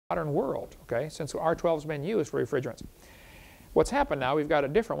modern world, okay, since R12 has been used for refrigerants. What's happened now, we've got a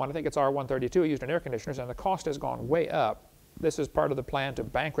different one. I think it's R132 used in air conditioners, and the cost has gone way up. This is part of the plan to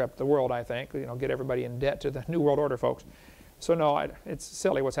bankrupt the world, I think, you know, get everybody in debt to the New World Order folks. So no, it's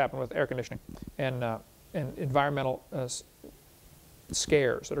silly what's happened with air conditioning and environmental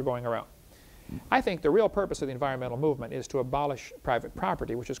scares that are going around. I think the real purpose of the environmental movement is to abolish private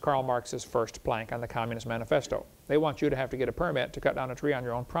property, which is Karl Marx's first plank on the Communist Manifesto. They want you to have to get a permit to cut down a tree on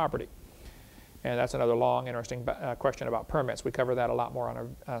your own property. And that's another long, interesting question about permits. We cover that a lot more on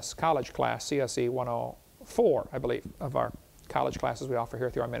our college class, CSE 104, I believe, of our college classes we offer here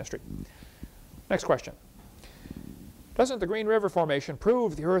through our ministry. Next question. Doesn't the Green River Formation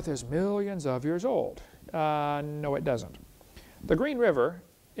prove the Earth is millions of years old? No, it doesn't. The Green River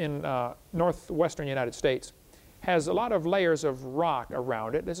in northwestern United States has a lot of layers of rock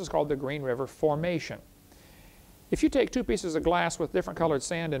around it. This is called the Green River Formation. If you take two pieces of glass with different colored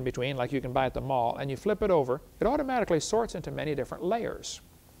sand in between, like you can buy at the mall, and you flip it over, it automatically sorts into many different layers.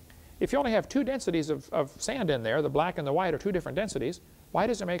 If you only have two densities of sand in there, the black and the white are two different densities, why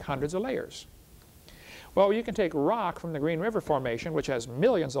does it make hundreds of layers? Well, you can take rock from the Green River Formation, which has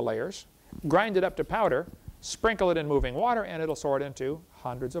millions of layers, grind it up to powder, sprinkle it in moving water, and it'll sort into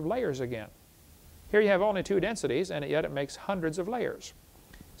hundreds of layers again. Here you have only two densities, and yet it makes hundreds of layers.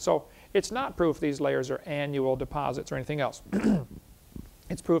 So it's not proof these layers are annual deposits or anything else.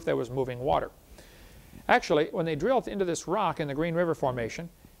 It's proof there was moving water. Actually, when they drilled into this rock in the Green River Formation,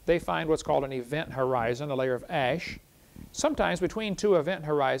 they find what's called an event horizon, a layer of ash. Sometimes between two event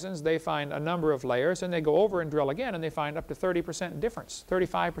horizons, they find a number of layers, and they go over and drill again, and they find up to 30% difference,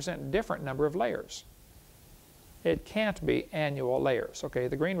 35% different number of layers. It can't be annual layers. Okay,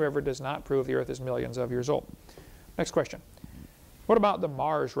 the Green River does not prove the Earth is millions of years old. Next question. What about the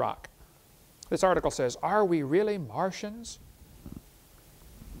Mars rock? This article says, are we really Martians?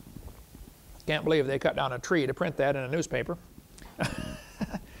 Can't believe they cut down a tree to print that in a newspaper.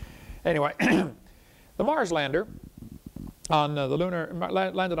 Anyway, the Mars lander on the lunar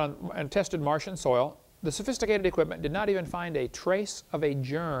landed on and tested Martian soil. The sophisticated equipment did not even find a trace of a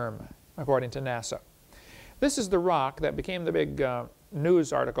germ, according to NASA. This is the rock that became the big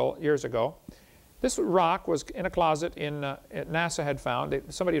news article years ago. This rock was in a closet NASA had found.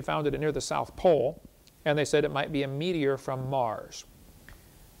 Somebody had found it near the South Pole, and they said it might be a meteor from Mars.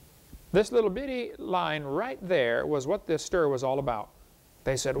 This little bitty line right there was what this stir was all about.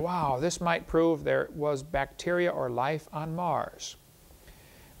 They said, wow, this might prove there was bacteria or life on Mars.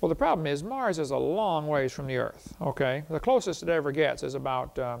 Well, the problem is Mars is a long ways from the Earth, okay? The closest it ever gets is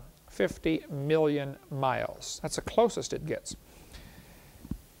about 50 million miles. That's the closest it gets.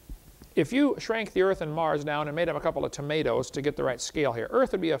 If you shrank the Earth and Mars down and made them a couple of tomatoes to get the right scale here,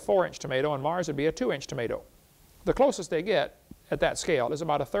 Earth would be a 4-inch tomato and Mars would be a 2-inch tomato. The closest they get at that scale is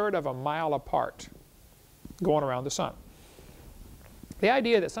about 1/3 of a mile apart going around the sun. The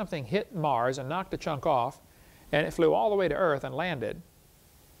idea that something hit Mars and knocked a chunk off and it flew all the way to Earth and landed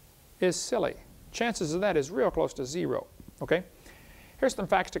is silly. Chances of that is real close to zero, okay? Here's some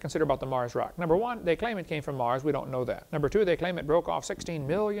facts to consider about the Mars rock. Number one, they claim it came from Mars. We don't know that. Number two, they claim it broke off 16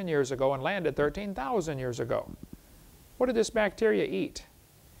 million years ago and landed 13,000 years ago. What did this bacteria eat?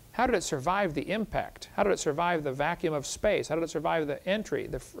 How did it survive the impact? How did it survive the vacuum of space? How did it survive the entry,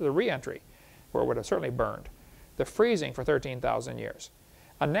 the re-entry, where it would have certainly burned, the freezing for 13,000 years?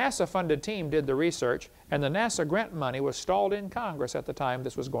 A NASA-funded team did the research, and the NASA grant money was stalled in Congress at the time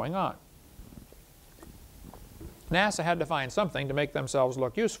this was going on. NASA had to find something to make themselves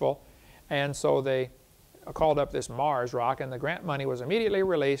look useful, and so they called up this Mars rock, and the grant money was immediately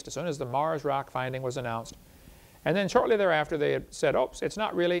released as soon as the Mars rock finding was announced. And then shortly thereafter they had said, oops, it's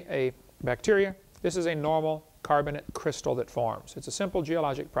not really a bacteria. This is a normal carbonate crystal that forms. It's a simple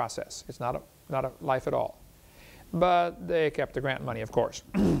geologic process. It's not a life at all. But they kept the grant money, of course.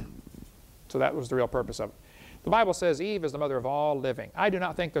 So that was the real purpose of it. The Bible says Eve is the mother of all living. I do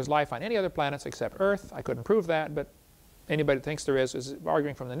not think there's life on any other planets except Earth. I couldn't prove that, but anybody that thinks there is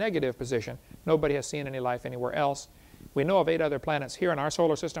arguing from the negative position. Nobody has seen any life anywhere else. We know of 8 other planets here in our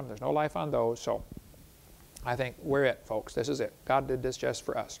solar system. There's no life on those, so I think we're it, folks. This is it. God did this just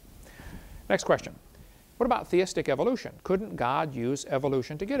for us. Next question. What about theistic evolution? Couldn't God use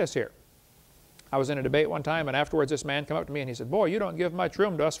evolution to get us here? I was in a debate one time, and afterwards this man came up to me and he said, boy, you don't give much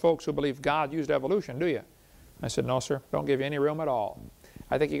room to us folks who believe God used evolution, do you? I said, no, sir, don't give you any room at all.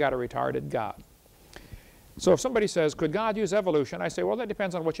 I think you got a retarded God. So if somebody says, could God use evolution? I say, well, that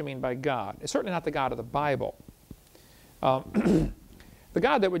depends on what you mean by God. It's certainly not the God of the Bible. The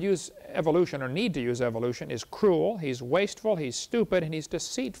God that would use evolution or need to use evolution is cruel, he's wasteful, he's stupid, and he's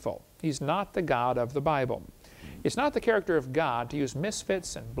deceitful. He's not the God of the Bible. It's not the character of God to use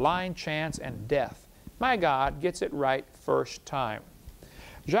misfits and blind chance and death. My God gets it right first time.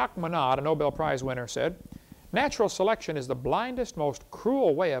 Jacques Monod, a Nobel Prize winner, said, "Natural selection is the blindest, most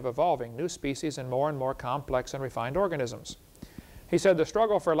cruel way of evolving new species and more complex and refined organisms." He said, "The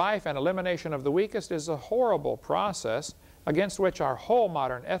struggle for life and elimination of the weakest is a horrible process against which our whole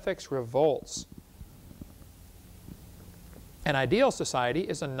modern ethics revolts. An ideal society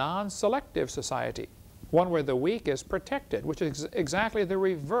is a non-selective society, one where the weak is protected, which is exactly the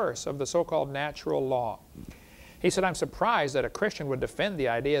reverse of the so-called natural law." He said, "I'm surprised that a Christian would defend the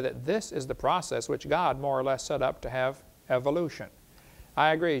idea that this is the process which God more or less set up to have evolution."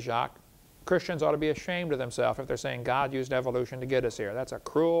 I agree, Jacques. Christians ought to be ashamed of themselves if they're saying God used evolution to get us here. That's a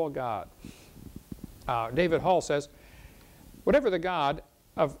cruel God. David Hull says, "Whatever the God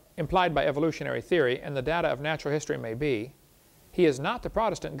implied by evolutionary theory and the data of natural history may be, he is not the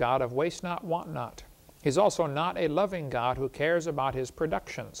Protestant God of waste not, want not. He's also not a loving God who cares about his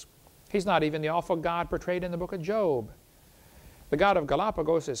productions. He's not even the awful God portrayed in the book of Job. The God of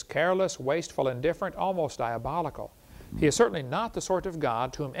Galapagos is careless, wasteful, indifferent, almost diabolical. He is certainly not the sort of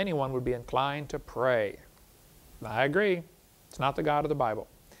God to whom anyone would be inclined to pray." I agree. It's not the God of the Bible.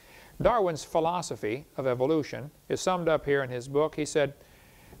 Darwin's philosophy of evolution is summed up here in his book. He said,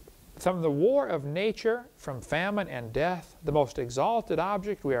 "From the war of nature, from famine and death, the most exalted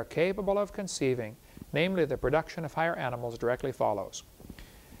object we are capable of conceiving, namely the production of higher animals, directly follows."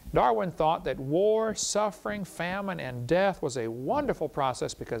 Darwin thought that war, suffering, famine, and death was a wonderful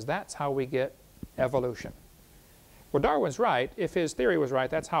process because that's how we get evolution. Well, Darwin's right. If his theory was right,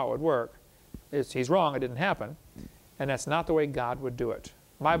 that's how it would work. He's wrong, it didn't happen. And that's not the way God would do it.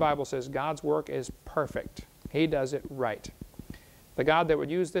 My Bible says God's work is perfect. He does it right. The God that would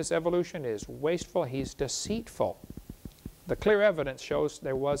use this evolution is wasteful. He's deceitful. The clear evidence shows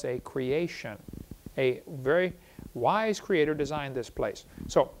there was a creation. A very wise creator designed this place.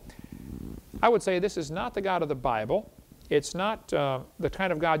 So I would say this is not the God of the Bible. It's not the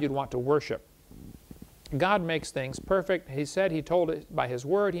kind of God you'd want to worship. God makes things perfect. He said He told it by His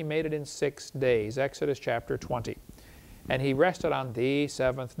Word. He made it in 6 days, Exodus chapter 20. And He rested on the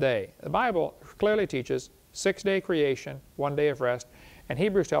 7th day. The Bible clearly teaches 6-day creation, 1 day of rest. And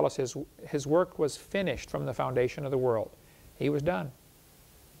Hebrews tell us his work was finished from the foundation of the world. He was done.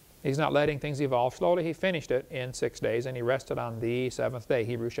 He's not letting things evolve slowly. He finished it in 6 days, and He rested on the 7th day,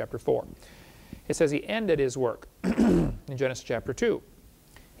 Hebrews chapter 4. It says He ended His work in Genesis chapter 2.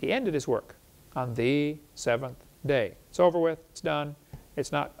 He ended His work on the 7th day. It's over with. It's done.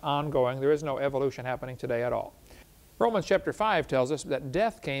 It's not ongoing. There is no evolution happening today at all. Romans chapter 5 tells us that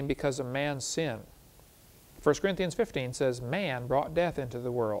death came because of man's sin. 1 Corinthians 15 says man brought death into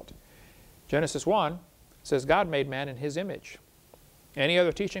the world. Genesis 1 says God made man in His image. Any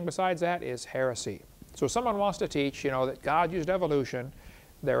other teaching besides that is heresy. So if someone wants to teach, that God used evolution,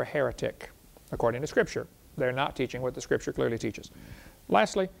 they're a heretic, according to Scripture. They're not teaching what the Scripture clearly teaches.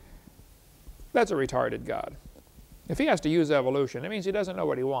 Lastly, that's a retarded God. If He has to use evolution, it means He doesn't know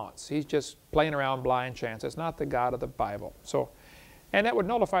what He wants. He's just playing around blind chance. It's not the God of the Bible. And that would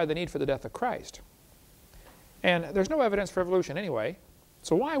nullify the need for the death of Christ. And there's no evidence for evolution anyway.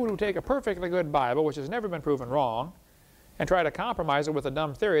 So why would we take a perfectly good Bible, which has never been proven wrong, and try to compromise it with a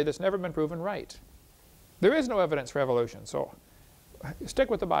dumb theory that's never been proven right? There is no evidence for evolution. So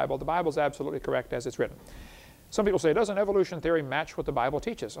stick with the Bible. The Bible's absolutely correct as it's written. Some people say, doesn't evolution theory match what the Bible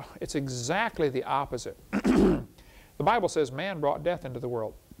teaches? It's exactly the opposite. The Bible says man brought death into the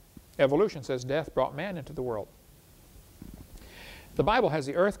world. Evolution says death brought man into the world. The Bible has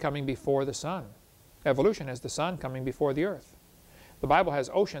the earth coming before the sun. Evolution has the sun coming before the earth. The Bible has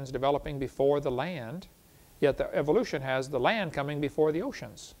oceans developing before the land, yet the evolution has the land coming before the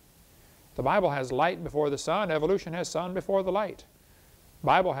oceans. The Bible has light before the sun. Evolution has sun before the light. The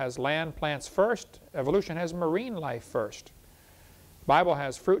Bible has land plants first. Evolution has marine life first. The Bible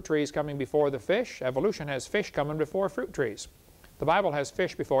has fruit trees coming before the fish. Evolution has fish coming before fruit trees. The Bible has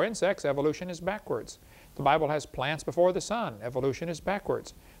fish before insects. Evolution is backwards. The Bible has plants before the sun. Evolution is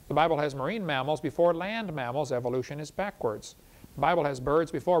backwards. The Bible has marine mammals before land mammals. Evolution is backwards. The Bible has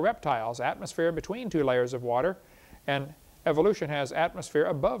birds before reptiles, atmosphere between 2 layers of water, and evolution has atmosphere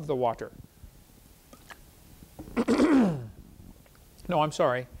above the water. No, I'm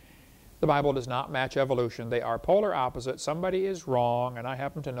sorry. The Bible does not match evolution. They are polar opposites. Somebody is wrong, and I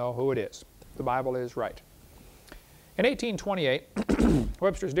happen to know who it is. The Bible is right. In 1828,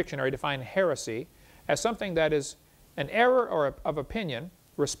 Webster's Dictionary defined heresy as something that is an error or of opinion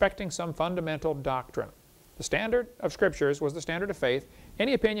respecting some fundamental doctrine. The standard of Scriptures was the standard of faith.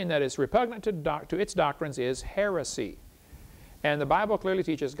 Any opinion that is repugnant to its doctrines is heresy. And the Bible clearly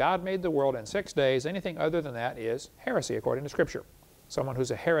teaches God made the world in 6 days. Anything other than that is heresy according to Scripture. Someone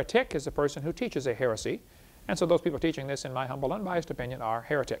who's a heretic is a person who teaches a heresy. And so those people teaching this, in my humble, unbiased opinion, are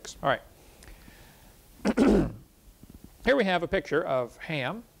heretics. All right. Here we have a picture of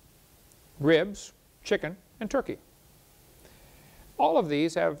ham, ribs, chicken, and turkey. All of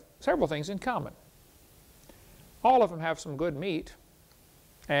these have several things in common. All of them have some good meat,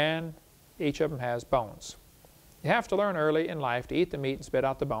 and each of them has bones. You have to learn early in life to eat the meat and spit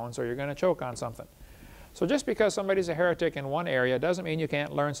out the bones, or you're going to choke on something. So just because somebody's a heretic in one area doesn't mean you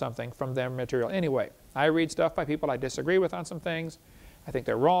can't learn something from their material anyway. I read stuff by people I disagree with on some things. I think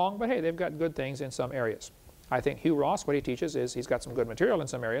they're wrong, but hey, they've got good things in some areas. I think Hugh Ross, what he teaches is he's got some good material in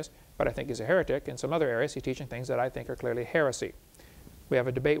some areas, but I think he's a heretic. In some other areas, he's teaching things that I think are clearly heresy. We have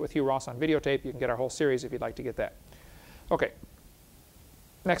a debate with Hugh Ross on videotape. You can get our whole series if you'd like to get that. Okay.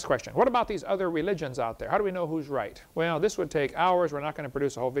 Next question. What about these other religions out there? How do we know who's right? Well, this would take hours. We're not going to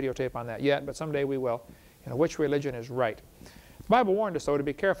produce a whole videotape on that yet, but someday we will. You know, which religion is right? The Bible warned us, though, to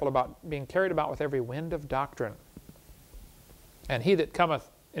be careful about being carried about with every wind of doctrine. And he that cometh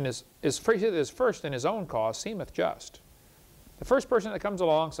is first in his own cause seemeth just. The first person that comes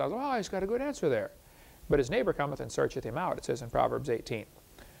along says, oh, he's got a good answer there. But his neighbor cometh and searcheth him out, it says in Proverbs 18.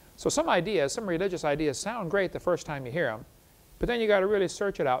 So some ideas, some religious ideas sound great the first time you hear them, but then you got to really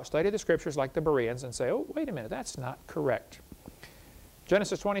search it out, study the scriptures like the Bereans and say, oh, wait a minute, that's not correct.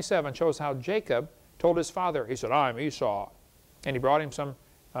 Genesis 27 shows how Jacob told his father, he said, I'm Esau. And he brought him some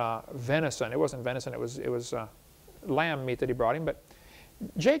venison. It wasn't venison, it was lamb meat that he brought him, but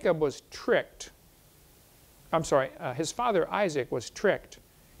Jacob was tricked. I'm sorry, his father Isaac was tricked.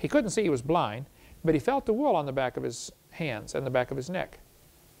 He couldn't see, he was blind, but he felt the wool on the back of his hands and the back of his neck.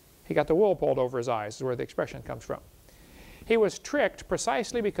 He got the wool pulled over his eyes, is where the expression comes from. He was tricked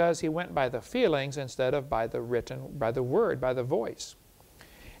precisely because he went by the feelings instead of by the word, by the voice.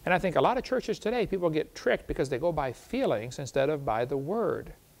 And I think a lot of churches today, people get tricked because they go by feelings instead of by the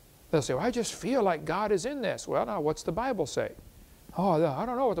word. They'll say, well, I just feel like God is in this. Well, now, what's the Bible say? Oh, I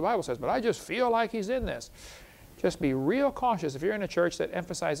don't know what the Bible says, but I just feel like he's in this. Just be real cautious if you're in a church that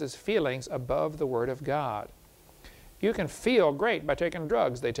emphasizes feelings above the Word of God. You can feel great by taking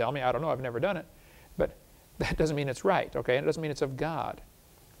drugs, they tell me. I don't know, I've never done it. But that doesn't mean it's right, okay? And it doesn't mean it's of God.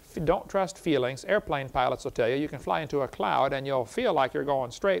 Don't trust feelings. Airplane pilots will tell you can fly into a cloud and you'll feel like you're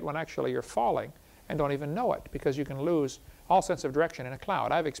going straight when actually you're falling and don't even know it, because you can lose all sense of direction in a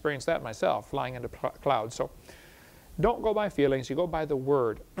cloud. I've experienced that myself, flying into clouds. So don't go by feelings, you go by the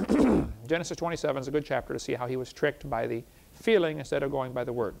Word. Genesis 27 is a good chapter to see how he was tricked by the feeling instead of going by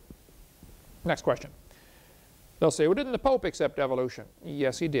the Word. Next question. They'll say, well, didn't the Pope accept evolution?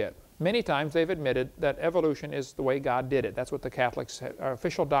 Yes, he did. Many times they've admitted that evolution is the way God did it. That's what the Catholics'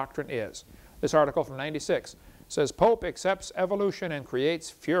 official doctrine is. This article from '96 says, Pope accepts evolution and creates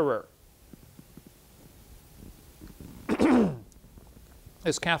furor.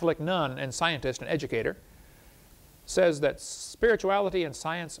 This Catholic nun and scientist and educator says that spirituality and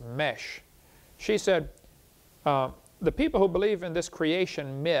science mesh. She said, the people who believe in this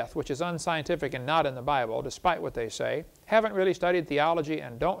creation myth, which is unscientific and not in the Bible, despite what they say, haven't really studied theology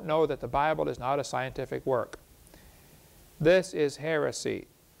and don't know that the Bible is not a scientific work. This is heresy.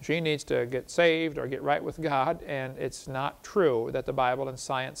 She needs to get saved or get right with God, and it's not true that the Bible and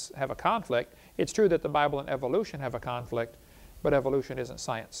science have a conflict. It's true that the Bible and evolution have a conflict, but evolution isn't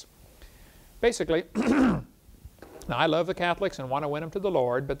science. Basically, now, I love the Catholics and want to win them to the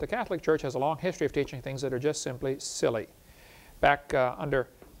Lord, but the Catholic Church has a long history of teaching things that are just simply silly. Back under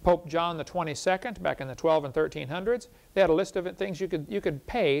Pope John the 22nd, back in the 12 and 1300s, they had a list of things you could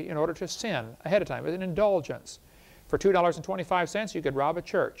pay in order to sin ahead of time. It was an indulgence. For $2.25, you could rob a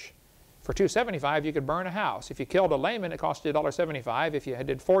church. For $2.75, you could burn a house. If you killed a layman, it cost you $1.75. If you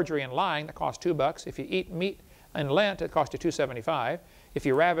did forgery and lying, that cost $2. If you eat meat in Lent, it cost you $2.75. If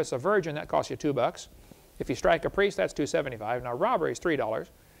you ravish a virgin, that cost you $2. If you strike a priest, that's $2.75. Now, robbery is $3.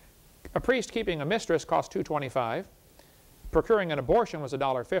 A priest keeping a mistress costs $2.25. Procuring an abortion was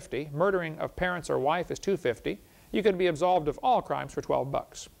 $1.50. Murdering of parents or wife is $2.50. You could be absolved of all crimes for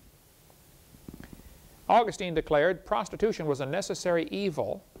 $12. Augustine declared prostitution was a necessary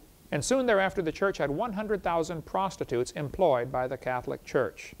evil, and soon thereafter the church had 100,000 prostitutes employed by the Catholic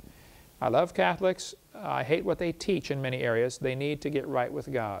Church. I love Catholics. I hate what they teach in many areas. They need to get right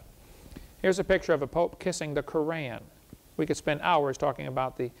with God. Here's a picture of a pope kissing the Koran. We could spend hours talking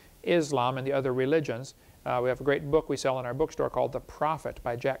about the Islam and the other religions. We have a great book we sell in our bookstore called The Prophet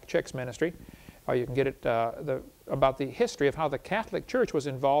by Jack Chick's ministry. You can get it about the history of how the Catholic Church was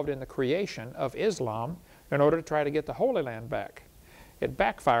involved in the creation of Islam in order to try to get the Holy Land back. It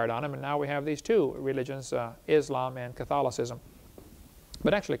backfired on them, and now we have these two religions, Islam and Catholicism.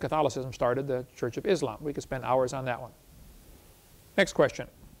 But actually, Catholicism started the Church of Islam. We could spend hours on that one. Next question.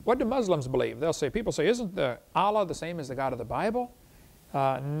 What do Muslims believe? They'll say, people say, isn't Allah the same as the God of the Bible?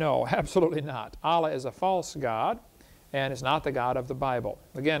 No, absolutely not. Allah is a false God, and is not the God of the Bible.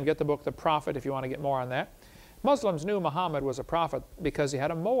 Again, get the book The Prophet if you want to get more on that. Muslims knew Muhammad was a prophet because he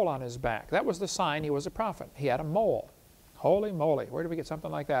had a mole on his back. That was the sign he was a prophet. He had a mole. Holy moly, where did we get something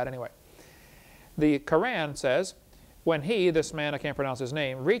like that anyway? The Quran says, when he, this man, I can't pronounce his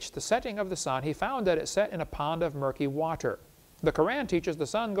name, reached the setting of the sun, he found that it set in a pond of murky water. The Quran teaches the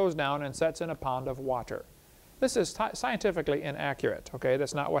sun goes down and sets in a pond of water. This is scientifically inaccurate, okay?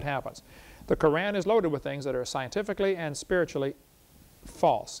 That's not what happens. The Quran is loaded with things that are scientifically and spiritually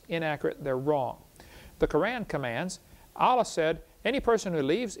false, inaccurate, they're wrong. The Quran commands, Allah said, any person who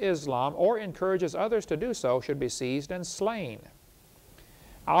leaves Islam or encourages others to do so should be seized and slain.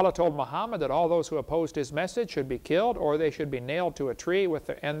 Allah told Muhammad that all those who opposed his message should be killed, or they should be nailed to a tree with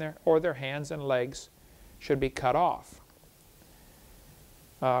or their hands and legs should be cut off.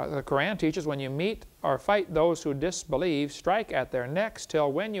 The Quran teaches when you meet or fight those who disbelieve, strike at their necks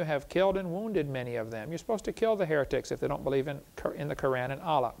till when you have killed and wounded many of them. You're supposed to kill the heretics if they don't believe in the Quran and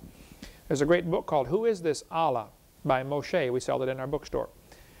Allah. There's a great book called Who is This Allah? By Moshe. We sell it in our bookstore.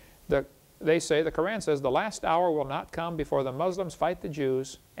 They say, the Quran says, the last hour will not come before the Muslims fight the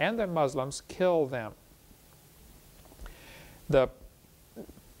Jews and the Muslims kill them. The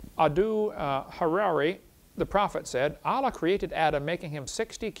Adu Harari, the prophet, said, Allah created Adam making him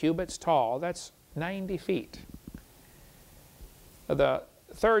 60 cubits tall. That's 90 feet. The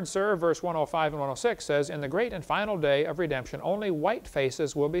third Surah, verse 105 and 106 says, in the great and final day of redemption, only white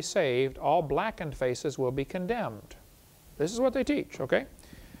faces will be saved, all blackened faces will be condemned. This is what they teach, okay?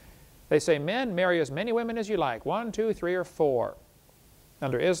 They say, men, marry as many women as you like, 1, 2, 3, or 4.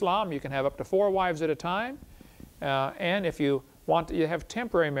 Under Islam, you can have up to 4 wives at a time, and if you want to, you have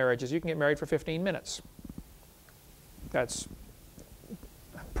temporary marriages, you can get married for 15 minutes. That's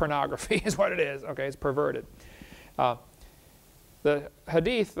pornography is what it is, okay? It's perverted. The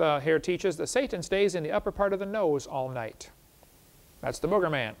hadith here teaches that Satan stays in the upper part of the nose all night. That's the booger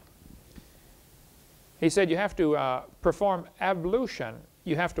man. He said you have to perform ablution.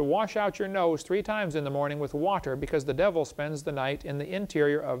 You have to wash out your nose 3 times in the morning with water because the devil spends the night in the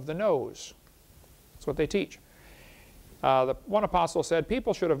interior of the nose. That's what they teach. One apostle said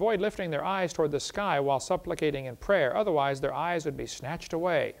people should avoid lifting their eyes toward the sky while supplicating in prayer. Otherwise, their eyes would be snatched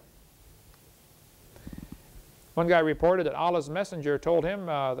away. One guy reported that Allah's messenger told him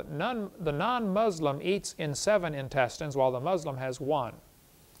that the non-Muslim eats in 7 intestines while the Muslim has 1.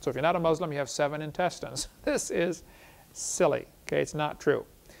 So if you're not a Muslim, you have 7 intestines. This is silly. Okay, it's not true.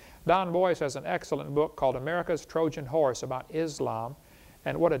 Don Boyce has an excellent book called America's Trojan Horse about Islam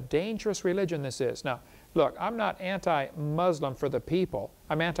and what a dangerous religion this is. Now, look, I'm not anti-Muslim for the people.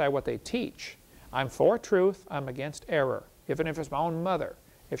 I'm anti what they teach. I'm for truth. I'm against error, even if it's my own mother.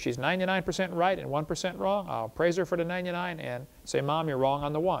 If she's 99% right and 1% wrong, I'll praise her for the 99 and say, Mom, you're wrong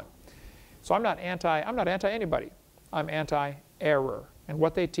on the 1. So I'm not anti anybody. I'm anti-error. And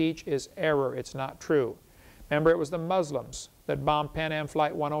what they teach is error. It's not true. Remember, it was the Muslims that bombed Pan Am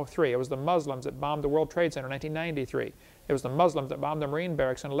Flight 103. It was the Muslims that bombed the World Trade Center in 1993. It was the Muslims that bombed the Marine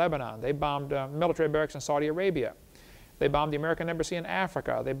barracks in Lebanon. They bombed military barracks in Saudi Arabia. They bombed the American Embassy in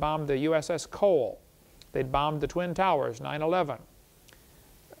Africa. They bombed the USS Cole. They bombed the Twin Towers, 9/11.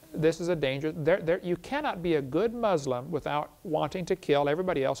 This is a danger. You cannot be a good Muslim without wanting to kill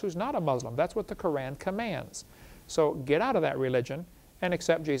everybody else who's not a Muslim. That's what the Quran commands. So get out of that religion and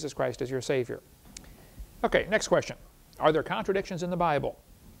accept Jesus Christ as your Savior. Okay, next question. Are there contradictions in the Bible?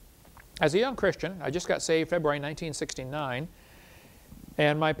 As a young Christian, I just got saved February 1969,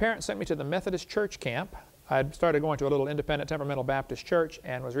 and my parents sent me to the Methodist church camp. I'd started going to a little independent temperamental Baptist church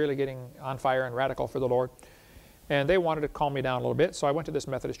and was really getting on fire and radical for the Lord. And they wanted to calm me down a little bit, so I went to this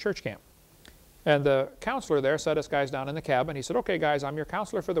Methodist church camp. And the counselor there set us guys down in the cabin. He said, okay guys, I'm your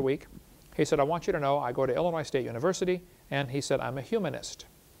counselor for the week. He said, I want you to know I go to Illinois State University, and he said, I'm a humanist.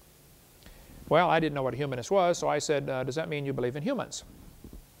 Well, I didn't know what a humanist was, so I said, does that mean you believe in humans?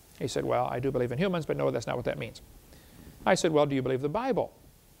 He said, well, I do believe in humans, but no, that's not what that means. I said, well, do you believe the Bible?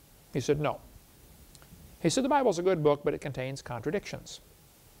 He said, no. He said, the Bible's a good book, but it contains contradictions.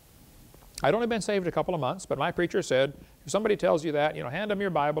 I'd only been saved a couple of months, but my preacher said, if somebody tells you that, hand them your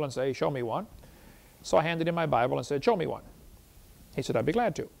Bible and say, show me one. So I handed him my Bible and said, show me one. He said, I'd be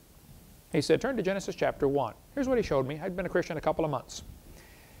glad to. He said, turn to Genesis chapter 1. Here's what he showed me. I'd been a Christian a couple of months.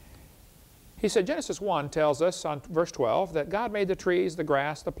 He said, Genesis 1 tells us on verse 12 that God made the trees, the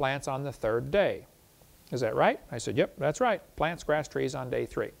grass, the plants on the 3rd day. Is that right? I said, yep, that's right. Plants, grass, trees on day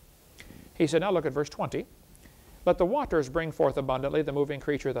 3. He said, now look at verse 20. Let the waters bring forth abundantly the moving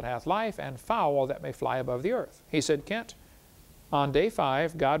creature that hath life, and fowl that may fly above the earth. He said, Kent, on day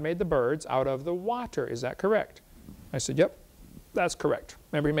 5, God made the birds out of the water. Is that correct? I said, yep, that's correct.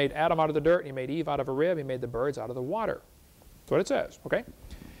 Remember, he made Adam out of the dirt, and he made Eve out of a rib, he made the birds out of the water. That's what it says, okay?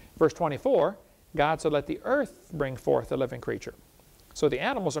 Verse 24, God said, let the earth bring forth a living creature. So the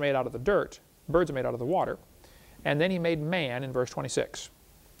animals are made out of the dirt, birds are made out of the water, and then he made man in verse 26.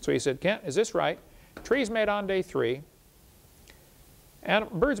 So he said, Kent, is this right? Trees made on day 3,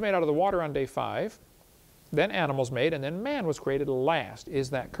 birds made out of the water on day 5, then animals made, and then man was created last. Is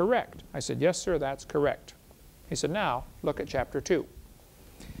that correct? I said, yes, sir, that's correct. He said, now, look at chapter 2.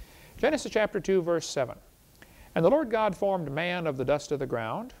 Genesis chapter 2, verse 7. And the Lord God formed man of the dust of the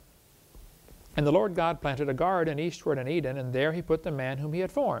ground, and the Lord God planted a garden eastward in Eden, and there he put the man whom he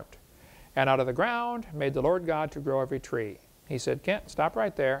had formed. And out of the ground made the Lord God to grow every tree. He said, Kent, stop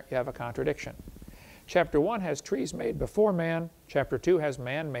right there. You have a contradiction. Chapter 1 has trees made before man. Chapter 2 has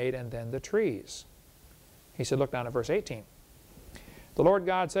man made and then the trees. He said, look down at verse 18. The Lord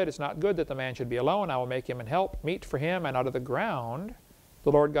God said, it's not good that the man should be alone. I will make him an help, meet for him. And out of the ground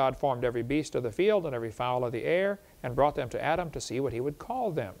the Lord God formed every beast of the field and every fowl of the air, and brought them to Adam to see what he would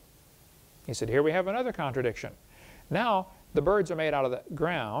call them. He said, here we have another contradiction. Now the birds are made out of the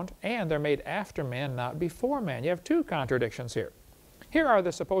ground, and they're made after man, not before man. You have 2 contradictions here. Here are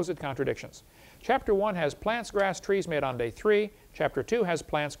the supposed contradictions. Chapter 1 has plants, grass, trees made on day 3. Chapter 2 has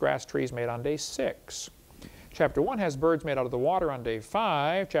plants, grass, trees made on day 6. Chapter 1 has birds made out of the water on day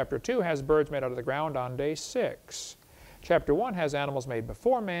 5. Chapter 2 has birds made out of the ground on day 6. Chapter 1 has animals made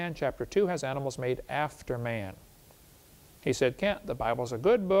before man. Chapter 2 has animals made after man. He said, Kent, the Bible's a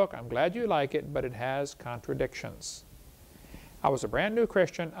good book. I'm glad you like it, but it has contradictions. I was a brand new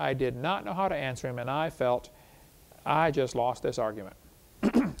Christian. I did not know how to answer him, and I felt I just lost this argument. I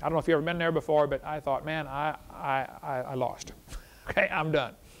don't know if you've ever been there before, but I thought, man, I lost. Okay, I'm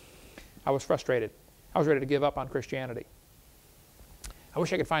done. I was frustrated. I was ready to give up on Christianity. I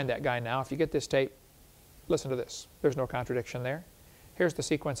wish I could find that guy now. If you get this tape, listen to this. There's no contradiction there. Here's the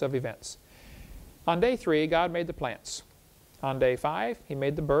sequence of events. On day 3, God made the plants. On day 5, he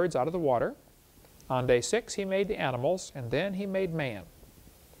made the birds out of the water. On day 6, he made the animals, and then he made man.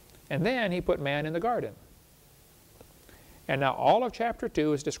 And then he put man in the garden. And now all of chapter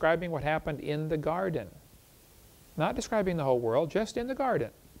 2 is describing what happened in the garden. Not describing the whole world, just in the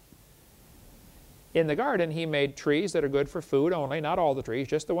garden. In the garden, he made trees that are good for food only, not all the trees,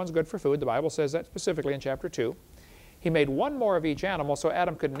 just the ones good for food. The Bible says that specifically in chapter 2. He made one more of each animal so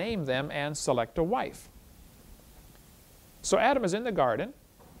Adam could name them and select a wife. So Adam is in the garden.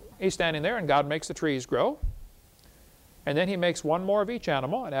 He's standing there, and God makes the trees grow. And then he makes one more of each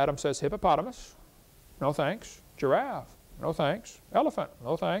animal, and Adam says, hippopotamus, no thanks. Giraffe, no thanks. Elephant,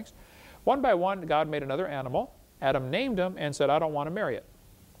 no thanks. One by one, God made another animal. Adam named them and said, I don't want to marry it.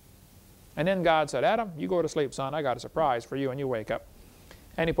 And then God said, Adam, you go to sleep, son. I got a surprise for you, and you wake up.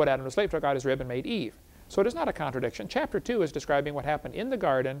 And he put Adam to sleep, took out his rib, and made Eve. So it is not a contradiction. Chapter 2 is describing what happened in the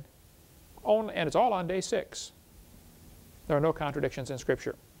garden, and it's all on day 6. There are no contradictions in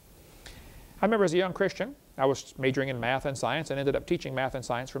Scripture. I remember as a young Christian, I was majoring in math and science and ended up teaching math and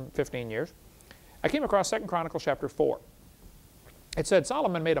science for 15 years. I came across 2 Chronicles chapter 4. It said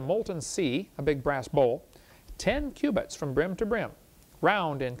Solomon made a molten sea, a big brass bowl, 10 cubits from brim to brim,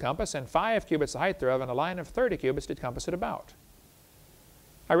 round in compass, and 5 cubits the height thereof, and a line of 30 cubits did compass it about.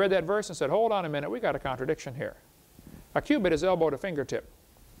 I read that verse and said, hold on a minute, we got a contradiction here. A cubit is elbow to fingertip.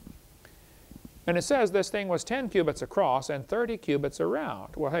 And it says this thing was 10 cubits across and 30 cubits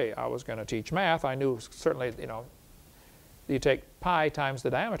around. Well, hey, I was going to teach math. I knew certainly, you take pi times the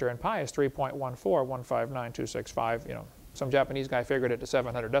diameter, and pi is 3.14159.265. Some Japanese guy figured it to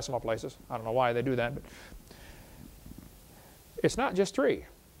 700 decimal places. I don't know why they do that, but it's not just 3.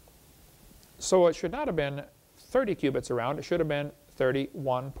 So it should not have been 30 cubits around. It should have been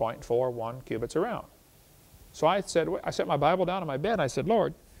 31.41 cubits around. So I set my Bible down on my bed, and I said,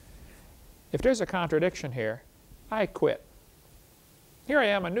 Lord, if there's a contradiction here, I quit. Here I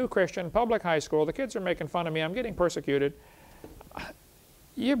am, a new Christian, public high school. The kids are making fun of me. I'm getting persecuted.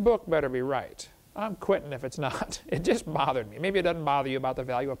 Your book better be right. I'm quitting if it's not. It just bothered me. Maybe it doesn't bother you about the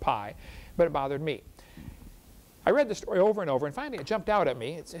value of pi, but it bothered me. I read the story over and over, and finally it jumped out at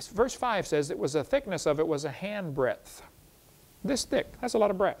me. Verse 5 says it was the thickness of it was a handbreadth. This thick. That's a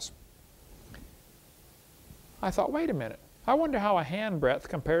lot of brass. I thought, wait a minute. I wonder how a handbreadth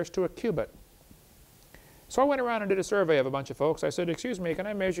compares to a cubit. So I went around and did a survey of a bunch of folks. I said, excuse me, can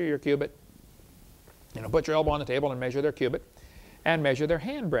I measure your cubit? Put your elbow on the table and measure their cubit and measure their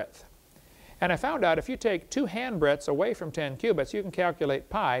handbreadth. And I found out if you take 2 handbreadths away from 10 cubits, you can calculate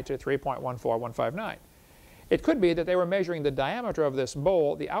pi to 3.14159. It could be that they were measuring the diameter of this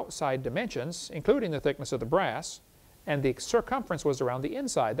bowl, the outside dimensions, including the thickness of the brass, and the circumference was around the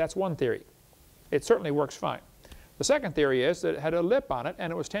inside. That's one theory. It certainly works fine. The second theory is that it had a lip on it,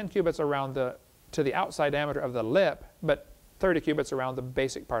 and it was 10 cubits around to the outside diameter of the lip, but 30 cubits around the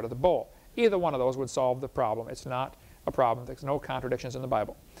basic part of the bowl. Either one of those would solve the problem. It's not a problem. There's no contradictions in the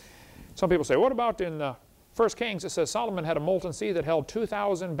Bible. Some people say, what about in 1 Kings? It says Solomon had a molten sea that held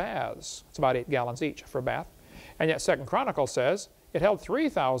 2,000 baths. It's about 8 gallons each for a bath. And yet 2 Chronicles says it held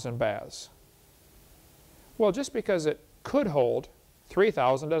 3,000 baths. Well, just because it could hold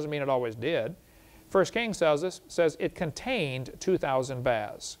 3,000 doesn't mean it always did. 1 Kings says it contained 2,000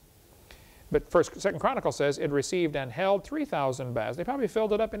 baths. But 2 Chronicles says it received and held 3,000 baths. They probably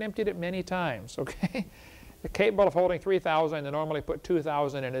filled it up and emptied it many times, okay? They're capable of holding 3,000. They normally put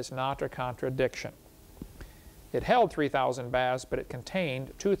 2,000, and it's not a contradiction. It held 3,000 baths, but it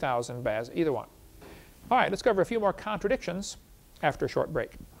contained 2,000 baths, either one. All right, let's cover a few more contradictions after a short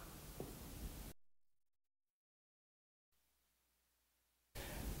break.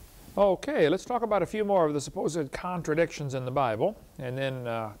 Okay, let's talk about a few more of the supposed contradictions in the Bible, and then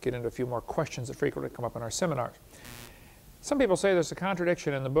get into a few more questions that frequently come up in our seminars. Some people say there's a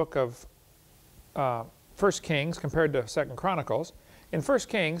contradiction in the book of 1 Kings compared to 2 Chronicles. In 1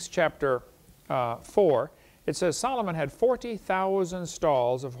 Kings chapter 4, it says Solomon had 40,000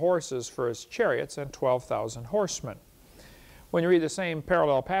 stalls of horses for his chariots and 12,000 horsemen. When you read the same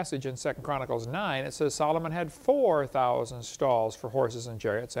parallel passage in 2 Chronicles 9, it says Solomon had 4,000 stalls for horses and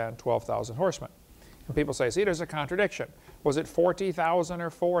chariots and 12,000 horsemen. And people say, see, there's a contradiction. Was it 40,000 or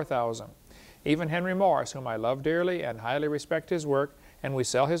 4,000? Even Henry Morris, whom I love dearly and highly respect his work, and we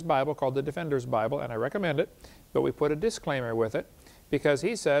sell his Bible called the Defender's Bible, and I recommend it, but we put a disclaimer with it because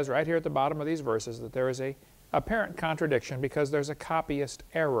he says right here at the bottom of these verses that there is a apparent contradiction because there's a copyist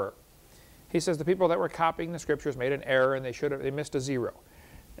error. He says the people that were copying the scriptures made an error and they missed a zero.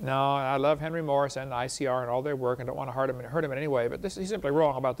 No, I love Henry Morris and ICR and all their work and don't want to hurt him in any way, but he's simply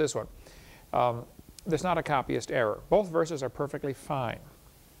wrong about this one. There's not a copyist error. Both verses are perfectly fine.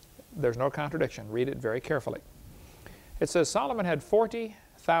 There's no contradiction. Read it very carefully. It says Solomon had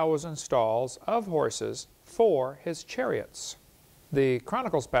 40,000 stalls of horses for his chariots. The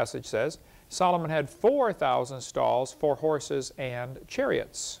Chronicles passage says Solomon had 4,000 stalls for horses and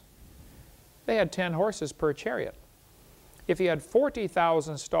chariots. They had 10 horses per chariot. If he had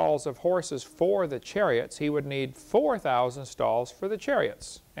 40,000 stalls of horses for the chariots, he would need 4,000 stalls for the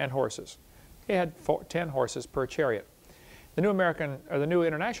chariots and horses. He had 10 horses per chariot. The New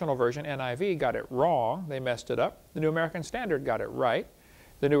International Version, NIV, got it wrong. They messed it up. The New American Standard got it right.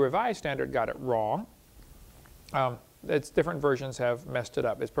 The New Revised Standard got it wrong. Different versions have messed it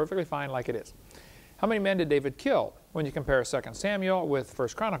up. It's perfectly fine like it is. How many men did David kill? When you compare 2 Samuel with 1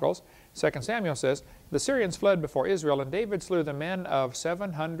 Chronicles, 2 Samuel says, the Syrians fled before Israel, and David slew the men of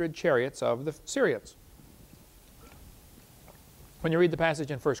 700 chariots of the Syrians. When you read the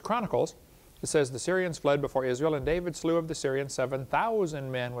passage in 1 Chronicles, it says the Syrians fled before Israel, and David slew of the Syrians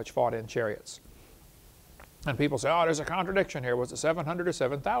 7,000 men which fought in chariots. And people say, oh, there's a contradiction here. Was it 700 or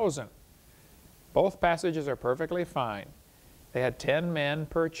 7,000? Both passages are perfectly fine. They had 10 men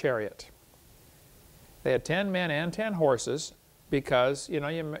per chariot. They had 10 men and 10 horses because, you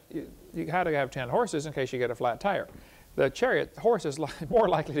had to have 10 horses in case you get a flat tire. The chariot, the horse is more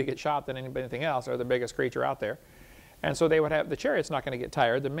likely to get shot than anything else. They're the biggest creature out there. And so they would have, the chariot's not going to get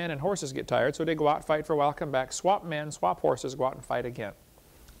tired. The men and horses get tired, so they go out, fight for a while, come back, swap men, swap horses, go out and fight again.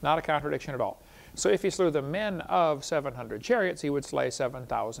 Not a contradiction at all. So if he slew the men of 700 chariots, he would slay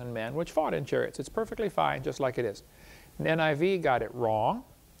 7,000 men which fought in chariots. It's perfectly fine, just like it is. The NIV got it wrong.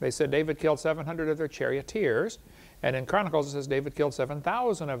 They said David killed 700 of their charioteers, and in Chronicles it says David killed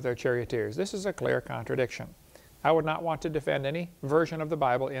 7,000 of their charioteers. This is a clear contradiction. I would not want to defend any version of the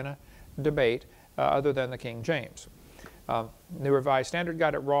Bible in a debate other than the King James. New Revised Standard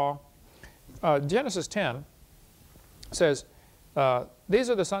got it wrong. Genesis 10 says, these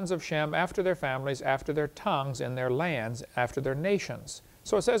are the sons of Shem after their families, after their tongues, in their lands, after their nations.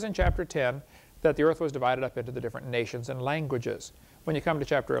 So it says in chapter 10 that the earth was divided up into the different nations and languages. When you come to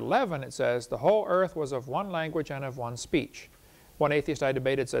chapter 11, it says the whole earth was of one language and of one speech. One atheist I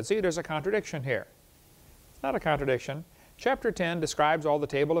debated said, see, there's a contradiction here. It's not a contradiction. Chapter 10 describes all the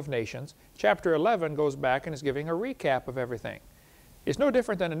table of nations. Chapter 11 goes back and is giving a recap of everything. It's no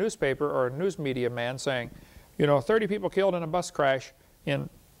different than a newspaper or a news media man saying, 30 people killed in a bus crash in,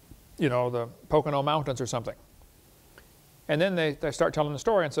 the Pocono Mountains or something. And then they start telling the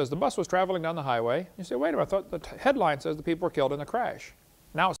story and says the bus was traveling down the highway. You say, wait a minute, I thought the headline says the people were killed in the crash.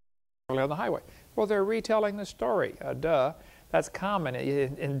 Now it's traveling on the highway. Well, they're retelling the story. Duh. That's common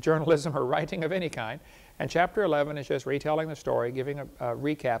in journalism or writing of any kind. And chapter 11 is just retelling the story, giving a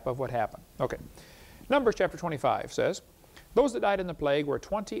recap of what happened. Okay. Numbers chapter 25 says, those that died in the plague were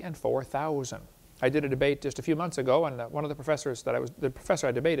 24,000. I did a debate just a few months ago, and one of the professors the professor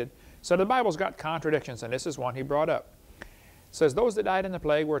I debated said the Bible's got contradictions, and this is one he brought up. It says those that died in the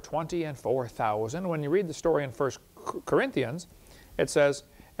plague were 24,000. When you read the story in 1 Corinthians, it says,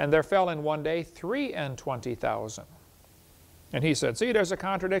 and there fell in one day 23,000. And he said, see, there's a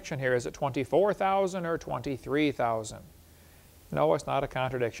contradiction here. Is it 24,000 or 23,000? No, it's not a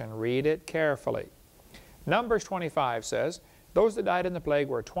contradiction. Read it carefully. Numbers 25 says, those that died in the plague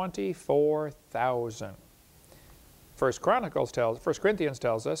were 24,000. 1 Corinthians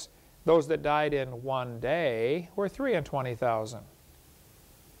tells us, those that died in one day were 23,000.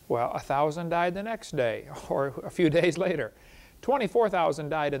 Well, 1,000 died the next day, or a few days later. 24,000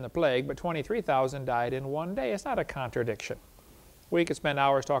 died in the plague, but 23,000 died in one day. It's not a contradiction. We could spend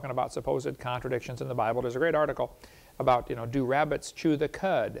hours talking about supposed contradictions in the Bible. There's a great article about, do rabbits chew the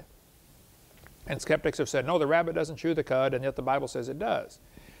cud? And skeptics have said, no, the rabbit doesn't chew the cud, and yet the Bible says it does.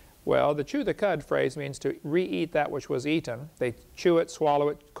 Well, the chew the cud phrase means to re-eat that which was eaten. They chew it, swallow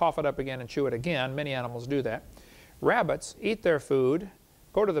it, cough it up again, and chew it again. Many animals do that. Rabbits eat their food,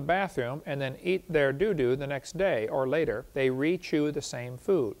 go to the bathroom, and then eat their doo-doo the next day or later. They re-chew the same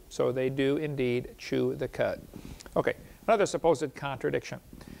food. So they do indeed chew the cud. Okay, another supposed contradiction.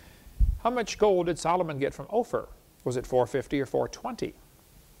 How much gold did Solomon get from Ophir? Was it 450 or 420?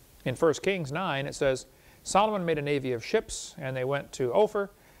 In 1 Kings 9, it says, Solomon made a navy of ships, and they went to Ophir,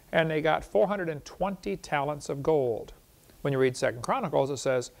 and they got 420 talents of gold. When you read 2 Chronicles, it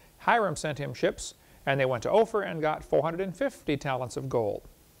says, Hiram sent him ships, and they went to Ophir and got 450 talents of gold.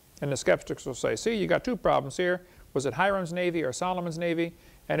 And the skeptics will say, see, you got two problems here. Was it Hiram's navy or Solomon's navy?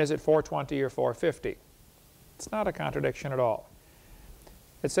 And is it 420 or 450? It's not a contradiction at all.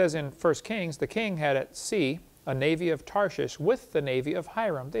 It says in 1 Kings, the king had at sea a navy of Tarshish with the navy of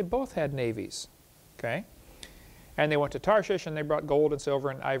Hiram. They both had navies. Okay? And they went to Tarshish and they brought gold and silver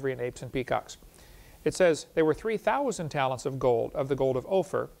and ivory and apes and peacocks. It says there were 3,000 talents of the gold of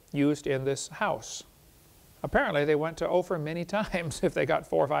Ophir, used in this house. Apparently they went to Ophir many times if they got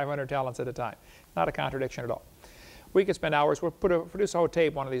 400 or 500 talents at a time. Not a contradiction at all. We could spend hours. We'll produce a whole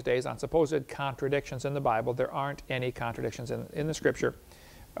tape one of these days on supposed contradictions in the Bible. There aren't any contradictions in the Scripture.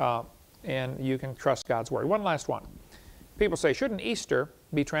 And you can trust God's Word. One last one. People say, shouldn't Easter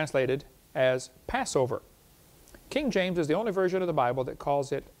be translated as Passover? King James is the only version of the Bible that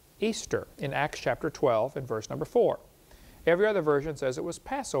calls it Easter in Acts chapter 12 and verse number 4. Every other version says it was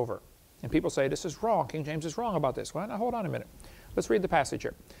Passover. And people say, this is wrong. King James is wrong about this. Well, now hold on a minute. Let's read the passage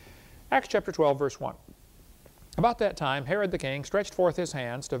here. Acts chapter 12, verse 1. About that time, Herod the king stretched forth his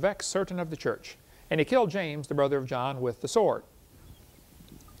hands to vex certain of the church, and he killed James, the brother of John, with the sword.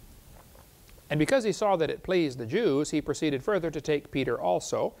 And because he saw that it pleased the Jews, he proceeded further to take Peter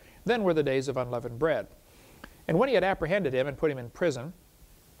also. Then were the days of unleavened bread. And when he had apprehended him and put him in prison,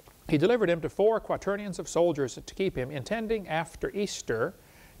 he delivered him to 4 quaternions of soldiers to keep him, intending after Easter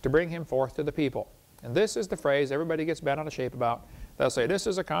to bring him forth to the people. And this is the phrase everybody gets bent out of shape about. They'll say, this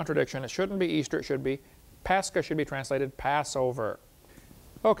is a contradiction. It shouldn't be Easter. It should be Pascha, should be translated Passover.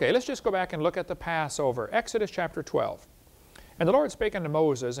 Okay, let's just go back and look at the Passover. Exodus chapter 12. And the Lord spake unto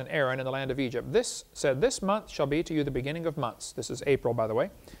Moses and Aaron in the land of Egypt. This said, this month shall be to you the beginning of months. This is April, by the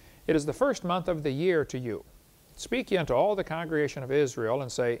way. It is the first month of the year to you. Speak ye unto all the congregation of Israel,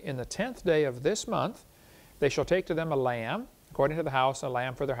 and say, in the 10th day of this month they shall take to them a lamb, according to the house, a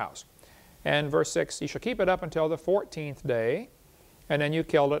lamb for their house. And verse 6, ye shall keep it up until the 14th day, and then you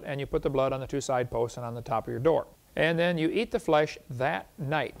kill it, and you put the blood on the 2 side posts and on the top of your door. And then you eat the flesh that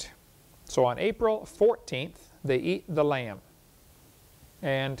night. So on April 14th, they eat the lamb.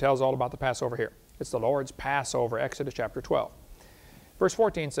 And tells all about the Passover here. It's the Lord's Passover, Exodus chapter 12. Verse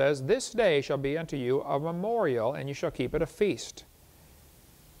 14 says, this day shall be unto you a memorial, and you shall keep it a feast.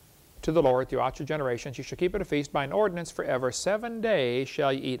 To the Lord throughout your generations, you shall keep it a feast by an ordinance forever. 7 days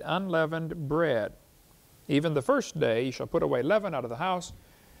shall ye eat unleavened bread. Even the first day you shall put away leaven out of the house.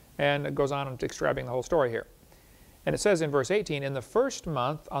 And it goes on and describing the whole story here. And it says in verse 18, in the first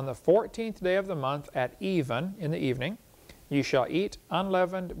month, on the 14th day of the month at even, in the evening, ye shall eat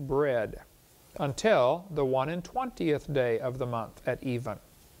unleavened bread until the 21st day of the month at even.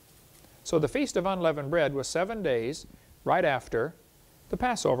 So the Feast of Unleavened Bread was 7 days right after the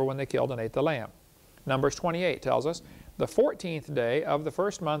Passover when they killed and ate the lamb. Numbers 28 tells us the 14th day of the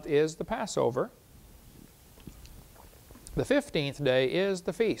first month is the Passover. The 15th day is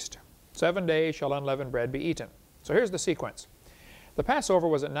the feast. 7 days shall unleavened bread be eaten. So here's the sequence. The Passover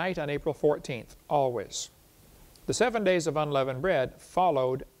was at night on April 14th, always. The 7 days of unleavened bread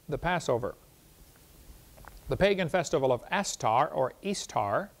followed the Passover. The pagan festival of Astar, or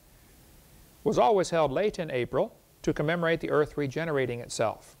Easter, was always held late in April to commemorate the earth regenerating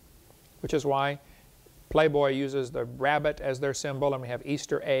itself, which is why Playboy uses the rabbit as their symbol, and we have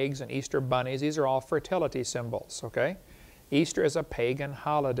Easter eggs and Easter bunnies. These are all fertility symbols, okay? Easter is a pagan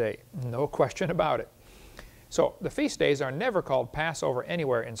holiday, no question about it. So the feast days are never called Passover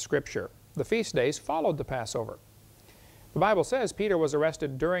anywhere in Scripture. The feast days followed the Passover. The Bible says Peter was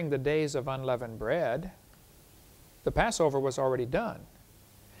arrested during the days of unleavened bread. The Passover was already done.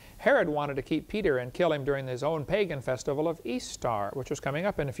 Herod wanted to keep Peter and kill him during his own pagan festival of Easter, which was coming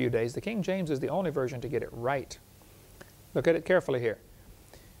up in a few days. The King James is the only version to get it right. Look at it carefully here.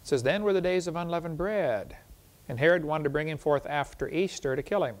 It says, then were the days of unleavened bread, and Herod wanted to bring him forth after Easter to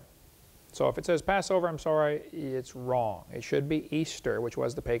kill him. So if it says Passover, I'm sorry, it's wrong. It should be Easter, which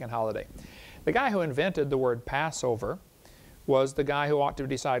was the pagan holiday. The guy who invented the word Passover was the guy who ought to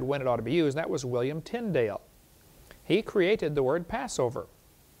decide when it ought to be used. That was William Tyndale. He created the word Passover.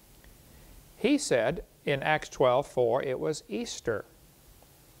 He said in Acts 12:4 it was Easter.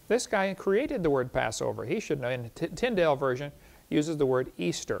 This guy created the word Passover. He should know. In the Tyndale version uses the word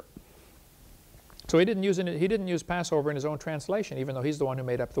Easter. So he didn't use Passover in his own translation, even though he's the one who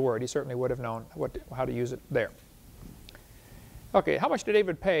made up the word. He certainly would have known how to use it there. Okay, how much did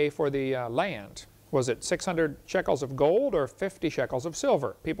David pay for the land? Was it 600 shekels of gold or 50 shekels of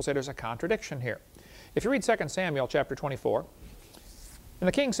silver? People say there's a contradiction here. If you read 2 Samuel chapter 24, and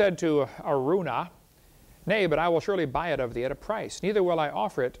the king said to Araunah, nay, but I will surely buy it of thee at a price. Neither will I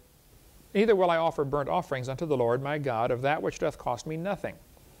offer burnt offerings unto the Lord my God of that which doth cost me nothing.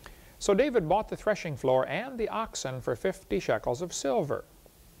 So David bought the threshing floor and the oxen for 50 shekels of silver.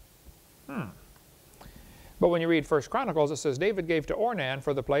 But when you read 1 Chronicles, it says David gave to Ornan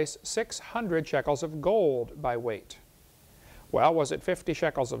for the place 600 shekels of gold by weight. Well, was it 50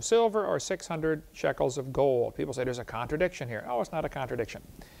 shekels of silver or 600 shekels of gold? People say there's a contradiction here. Oh, it's not a contradiction.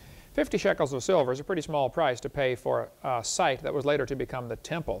 50 shekels of silver is a pretty small price to pay for a site that was later to become the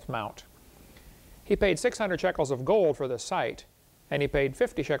Temple Mount. He paid 600 shekels of gold for the site, and he paid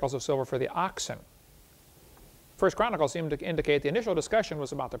 50 shekels of silver for the oxen. 1 Chronicles seemed to indicate the initial discussion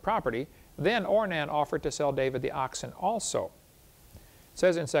was about the property. Then Ornan offered to sell David the oxen also. It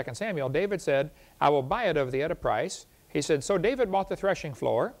says in 2 Samuel, David said, I will buy it of thee at a price. He said, so David bought the threshing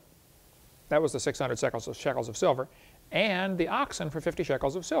floor, that was the 600 shekels of silver, and the oxen for 50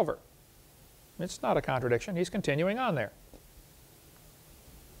 shekels of silver. It's not a contradiction. He's continuing on there.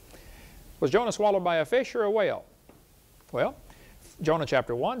 Was Jonah swallowed by a fish or a whale? Well, Jonah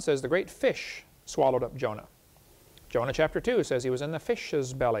chapter 1 says the great fish swallowed up Jonah. Jonah chapter 2 says he was in the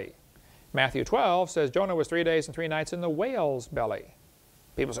fish's belly. Matthew 12 says Jonah was 3 days and 3 nights in the whale's belly.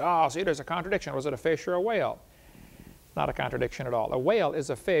 People say, oh, see, there's a contradiction. Was it a fish or a whale? Not a contradiction at all. A whale is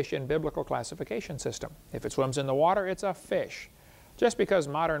a fish in biblical classification system. If it swims in the water, it's a fish. Just because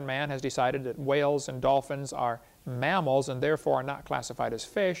modern man has decided that whales and dolphins are mammals and therefore are not classified as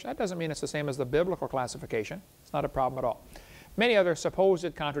fish, that doesn't mean it's the same as the biblical classification. It's not a problem at all. Many other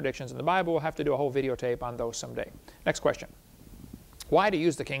supposed contradictions in the Bible. We'll have to do a whole videotape on those someday. Next question. Why to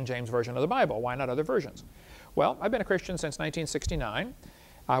use the King James Version of the Bible? Why not other versions? Well, I've been a Christian since 1969.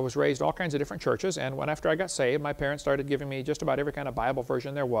 I was raised all kinds of different churches, and after I got saved, my parents started giving me just about every kind of Bible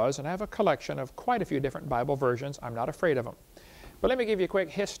version there was, and I have a collection of quite a few different Bible versions. I'm not afraid of them. But let me give you a quick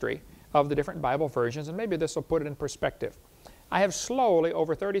history of the different Bible versions, and maybe this will put it in perspective. I have slowly,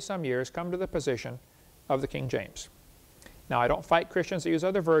 over 30-some years, come to the position of the King James. Now, I don't fight Christians that use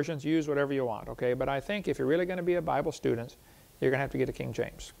other versions. Use whatever you want, okay? But I think if you're really going to be a Bible student, you're going to have to get a King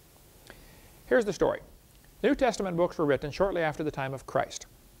James. Here's the story. The New Testament books were written shortly after the time of Christ.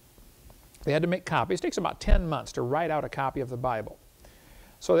 They had to make copies. It takes about 10 months to write out a copy of the Bible.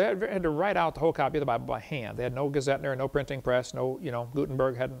 So they had to write out the whole copy of the Bible by hand. They had no Gazettener, no printing press, no,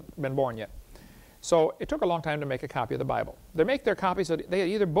 Gutenberg hadn't been born yet. So it took a long time to make a copy of the Bible. They make their copies, they had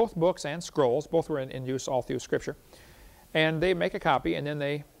either both books and scrolls, both were in use all through Scripture. And they make a copy and then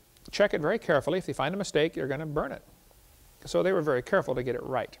they check it very carefully. If they find a mistake, you're going to burn it. So they were very careful to get it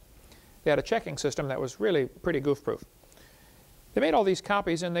right. They had a checking system that was really pretty goof-proof. They made all these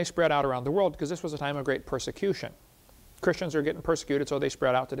copies and they spread out around the world because this was a time of great persecution. Christians are getting persecuted, so they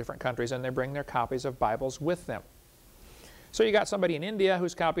spread out to different countries and they bring their copies of Bibles with them. So you got somebody in India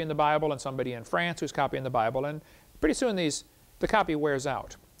who's copying the Bible and somebody in France who's copying the Bible, and pretty soon the copy wears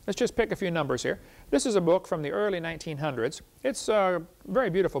out. Let's just pick a few numbers here. This is a book from the early 1900s. It's a very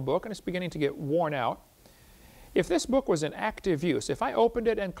beautiful book and it's beginning to get worn out. If this book was in active use, if I opened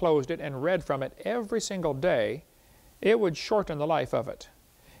it and closed it and read from it every single day, it would shorten the life of it.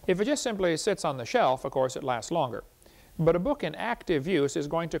 If it just simply sits on the shelf, of course, it lasts longer. But a book in active use is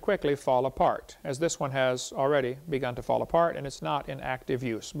going to quickly fall apart, as this one has already begun to fall apart, and it's not in active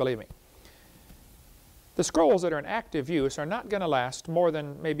use, believe me. The scrolls that are in active use are not going to last more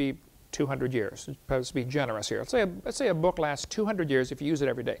than maybe 200 years. Let's be generous here. Let's say a book lasts 200 years if you use it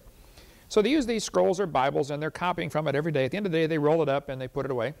every day. So they use these scrolls or Bibles, and they're copying from it every day. At the end of the day, they roll it up and they put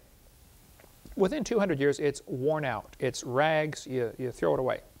it away. Within 200 years, it's worn out. It's rags. You throw it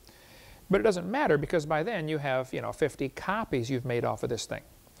away. But it doesn't matter, because by then you have 50 copies you've made off of this thing,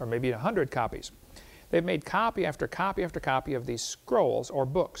 or maybe 100 copies. They've made copy after copy after copy of these scrolls or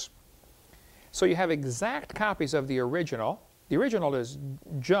books. So you have exact copies of the original. The original is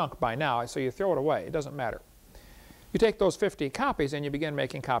junk by now, so you throw it away. It doesn't matter. You take those 50 copies and you begin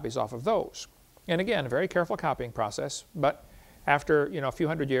making copies off of those. And again, a very careful copying process, but after a few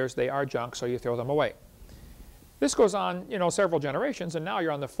hundred years, they are junk, so you throw them away. This goes on several generations, and now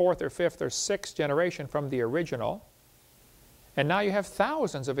you're on the 4th or 5th or 6th generation from the original. And now you have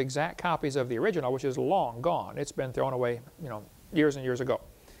thousands of exact copies of the original, which is long gone. It's been thrown away years and years ago.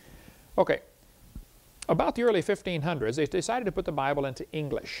 Okay. About the early 1500s, they decided to put the Bible into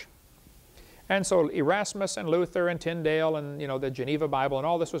English. And so Erasmus and Luther and Tyndale and the Geneva Bible and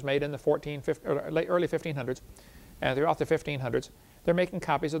all this was made in the early 1500s, and throughout the 1500s, they're making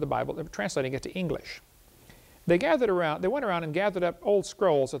copies of the Bible, they're translating it to English. They went around and gathered up old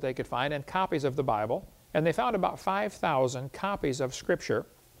scrolls that they could find and copies of the Bible, and they found about 5,000 copies of Scripture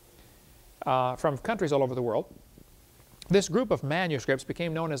from countries all over the world. This group of manuscripts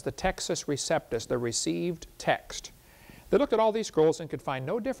became known as the Textus Receptus, the received text. They looked at all these scrolls and could find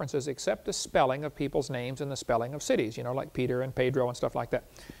no differences except the spelling of people's names and the spelling of cities, like Peter and Pedro and stuff like that.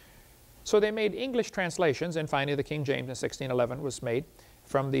 So they made English translations, and finally the King James in 1611 was made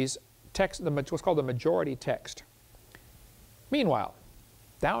from these texts, what's called the majority text. Meanwhile,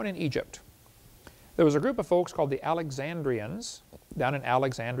 down in Egypt, there was a group of folks called the Alexandrians down in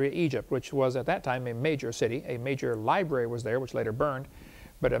Alexandria, Egypt, which was at that time a major city. A major library was there, which later burned,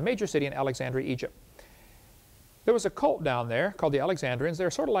 but a major city in Alexandria, Egypt. There was a cult down there called the Alexandrians.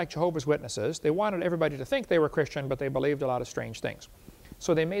 They're sort of like Jehovah's Witnesses. They wanted everybody to think they were Christian, but they believed a lot of strange things.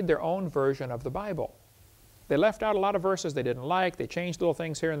 So they made their own version of the Bible. They left out a lot of verses they didn't like. They changed little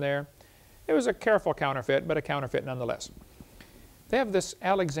things here and there. It was a careful counterfeit, but a counterfeit nonetheless. They have this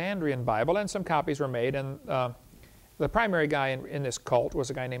Alexandrian Bible, and some copies were made, and the primary guy in this cult was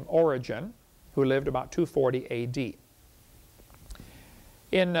a guy named Origen, who lived about 240 A.D.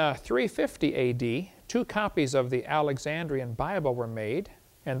 In 350 A.D., 2 copies of the Alexandrian Bible were made,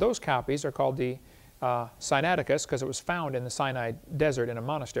 and those copies are called the Sinaiticus, because it was found in the Sinai desert in a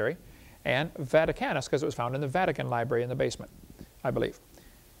monastery, and Vaticanus, because it was found in the Vatican Library in the basement, I believe.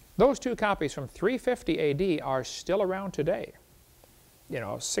 Those 2 copies from 350 A.D. are still around today.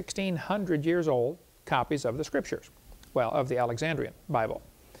 1,600 years old copies of the Scriptures, well, of the Alexandrian Bible.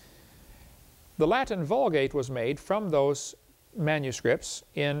 The Latin Vulgate was made from those manuscripts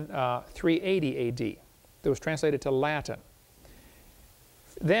in 380 A.D. It was translated to Latin.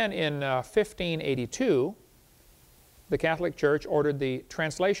 Then in 1582, the Catholic Church ordered the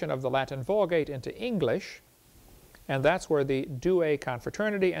translation of the Latin Vulgate into English, and that's where the Douay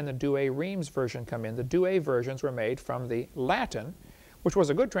Confraternity and the Douay Rheims version come in. The Douay versions were made from the Latin, which was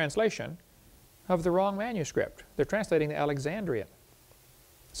a good translation of the wrong manuscript. They're translating the Alexandrian.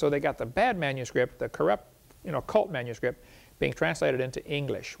 So they got the bad manuscript, the corrupt, cult manuscript, being translated into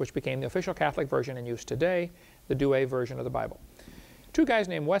English, which became the official Catholic version in use today, the Douay version of the Bible. 2 guys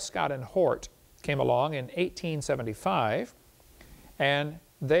named Westcott and Hort came along in 1875, and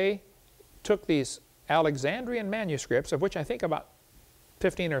they took these Alexandrian manuscripts, of which I think about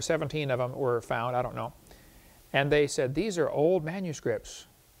 15 or 17 of them were found, I don't know, and they said, these are old manuscripts,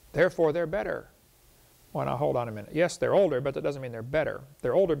 therefore they're better. Well, now hold on a minute. Yes, they're older, but that doesn't mean they're better.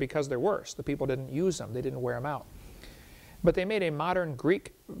 They're older because they're worse. The people didn't use them. They didn't wear them out. But they made a modern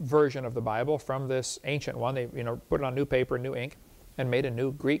Greek version of the Bible from this ancient one. They put it on new paper, new ink, and made a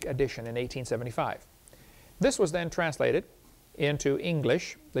new Greek edition in 1875. This was then translated into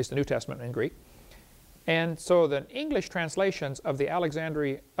English, at least the New Testament in Greek. And so the English translations of the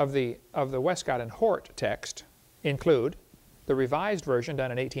of the Westcott and Hort text include the Revised Version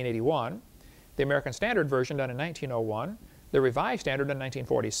done in 1881, the American Standard Version done in 1901, the Revised Standard in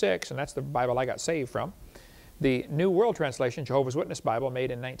 1946, and that's the Bible I got saved from, the New World Translation, Jehovah's Witness Bible,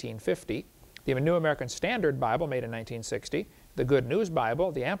 made in 1950, the New American Standard Bible, made in 1960, the Good News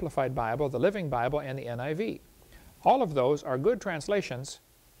Bible, the Amplified Bible, the Living Bible, and the NIV. All of those are good translations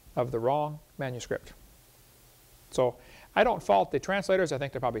of the wrong manuscript. So I don't fault the translators. I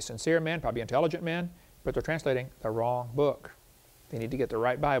think they're probably sincere men, probably intelligent men, but they're translating the wrong book. They need to get the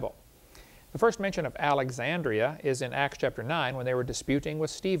right Bible. The first mention of Alexandria is in Acts chapter 9 when they were disputing with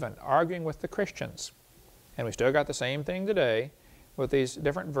Stephen, arguing with the Christians. And we still got the same thing today with these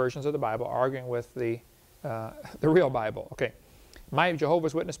different versions of the Bible, arguing with the real Bible. Okay, my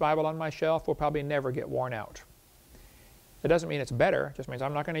Jehovah's Witness Bible on my shelf will probably never get worn out. It doesn't mean it's better, it just means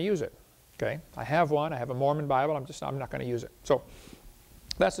I'm not going to use it. Okay, I have one, I have a Mormon Bible, I'm not going to use it. So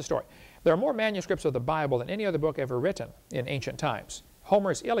that's the story. There are more manuscripts of the Bible than any other book ever written in ancient times.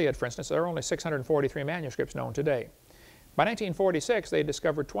 Homer's Iliad, for instance, there are only 643 manuscripts known today. By 1946, they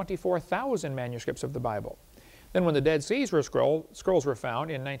discovered 24,000 manuscripts of the Bible. Then when the Dead Sea Scrolls were found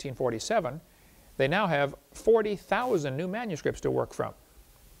in 1947, they now have 40,000 new manuscripts to work from.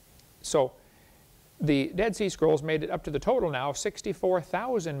 So the Dead Sea Scrolls made it up to the total now of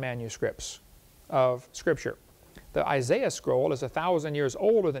 64,000 manuscripts of Scripture. The Isaiah scroll is 1,000 years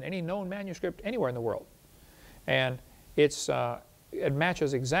older than any known manuscript anywhere in the world. And it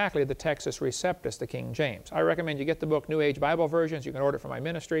matches exactly the Textus Receptus, the King James. I recommend you get the book New Age Bible Versions. You can order it from my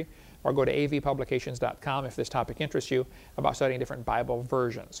ministry, or go to avpublications.com if this topic interests you, about studying different Bible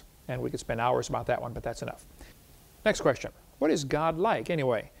versions. And we could spend hours about that one, but that's enough. Next question. What is God like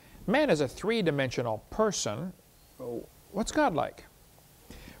anyway? Man is a three-dimensional person. What's God like?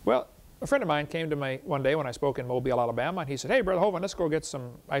 Well, a friend of mine came to me one day when I spoke in Mobile, Alabama, and he said, "Hey, Brother Hovind, let's go get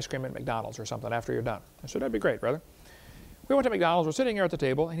some ice cream at McDonald's or something after you're done." I said, "That'd be great, brother." We went to McDonald's, we're sitting here at the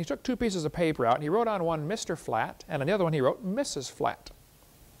table, and he took two pieces of paper out, and he wrote on one Mr. Flat, and on the other one he wrote Mrs. Flat.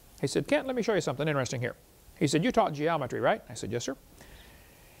 He said, "Kent, let me show you something interesting here." He said, "You taught geometry, right?" I said, "Yes, sir."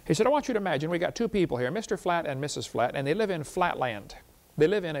 He said, "I want you to imagine we got two people here, Mr. Flat and Mrs. Flat, and they live in flatland. They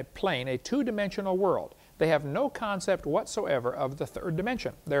live in a plane, a two-dimensional world. They have no concept whatsoever of the third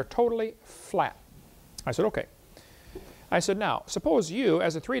dimension. They're totally flat." I said, "Okay." I said, "Now, suppose you,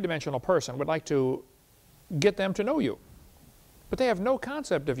 as a three-dimensional person, would like to get them to know you. But they have no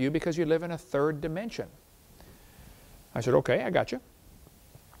concept of you because you live in a third dimension." I said, "Okay, I got you."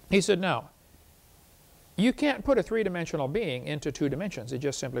 He said, "Now, you can't put a three-dimensional being into two dimensions. It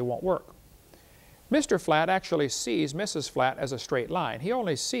just simply won't work. Mr. Flat actually sees Mrs. Flat as a straight line. He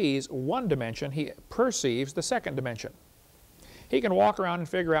only sees one dimension. He perceives the second dimension. He can walk around and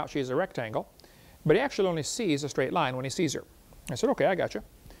figure out she's a rectangle, but he actually only sees a straight line when he sees her." I said, "Okay, I got you."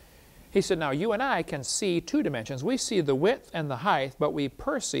 He said, "Now, you and I can see two dimensions. We see the width and the height, but we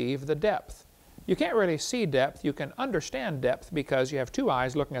perceive the depth. You can't really see depth. You can understand depth because you have two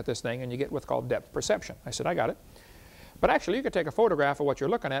eyes looking at this thing, and you get what's called depth perception." I said, "I got it. But actually, you could take a photograph of what you're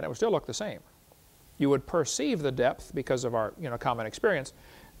looking at, and it would still look the same. You would perceive the depth because of our common experience,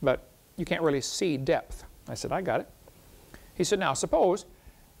 but you can't really see depth." I said, "I got it." He said, "Now, suppose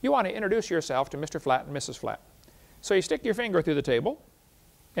you want to introduce yourself to Mr. Flat and Mrs. Flat. So you stick your finger through the table,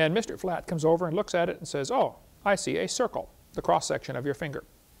 and Mr. Flat comes over and looks at it and says, 'Oh, I see a circle, the cross-section of your finger.'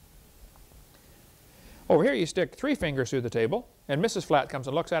 Over here you stick three fingers through the table, and Mrs. Flat comes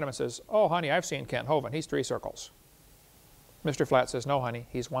and looks at him and says, 'Oh, honey, I've seen Kent Hovind. He's three circles.' Mr. Flat says, 'No, honey,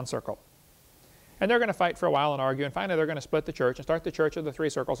 he's one circle.' And they're going to fight for a while and argue, and finally they're going to split the church and start the church of the three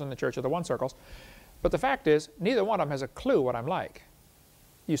circles and the church of the one circles. But the fact is, neither one of them has a clue what I'm like.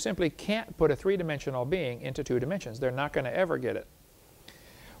 You simply can't put a three-dimensional being into two dimensions. They're not going to ever get it.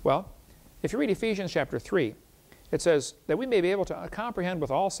 Well, if you read Ephesians chapter 3, it says that we may be able to comprehend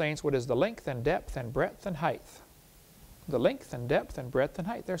with all saints what is the length and depth and breadth and height. The length and depth and breadth and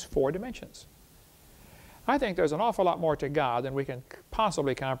height. There's four dimensions. I think there's an awful lot more to God than we can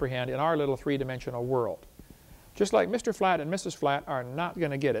possibly comprehend in our little three-dimensional world. Just like Mr. Flat and Mrs. Flat are not going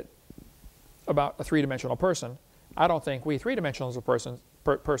to get it about a three-dimensional person, I don't think we three-dimensional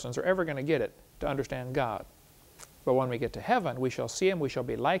persons are ever going to get it to understand God. But when we get to heaven, we shall see Him, we shall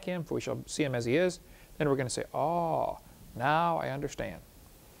be like Him, for we shall see Him as He is. Then we're going to say, "Oh, now I understand."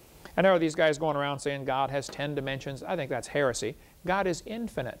 And there are these guys going around saying God has 10 dimensions. I think that's heresy. God is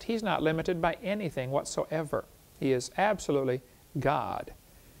infinite. He's not limited by anything whatsoever. He is absolutely God.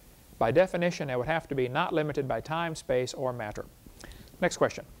 By definition, it would have to be not limited by time, space, or matter. Next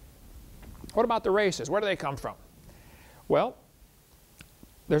question. What about the races? Where do they come from? Well,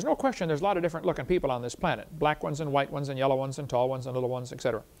 there's no question there's a lot of different looking people on this planet. Black ones and white ones and yellow ones and tall ones and little ones,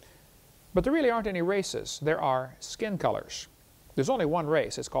 etc. But there really aren't any races. There are skin colors. There's only one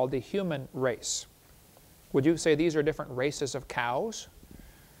race. It's called the human race. Would you say these are different races of cows?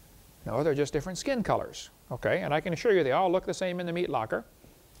 No, they're just different skin colors. Okay, and I can assure you they all look the same in the meat locker,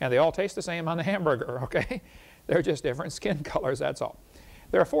 and they all taste the same on the hamburger, okay? They're just different skin colors, that's all.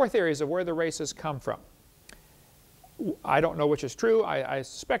 There are four theories of where the races come from. I don't know which is true. I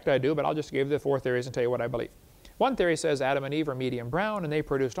suspect I do, but I'll just give you the four theories and tell you what I believe. One theory says Adam and Eve are medium brown, and they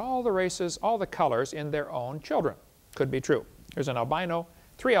produced all the races, all the colors in their own children. Could be true. Here's an albino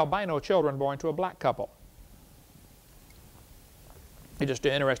 3 albino children born to a black couple. Just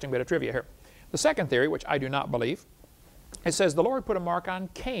an interesting bit of trivia here. The second theory, which I do not believe, it says the Lord put a mark on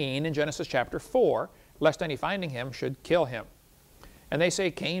Cain in Genesis chapter 4, lest any finding him should kill him. And they say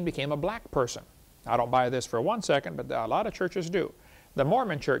Cain became a black person. I don't buy this for 1 second, but a lot of churches do. The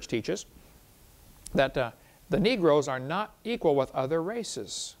Mormon church teaches that the Negroes are not equal with other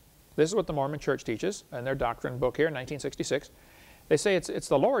races. This is what the Mormon church teaches in their doctrine book here in 1966. They say it's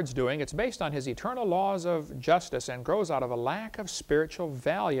the Lord's doing. It's based on His eternal laws of justice and grows out of a lack of spiritual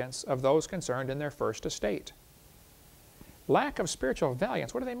valiance of those concerned in their first estate. Lack of spiritual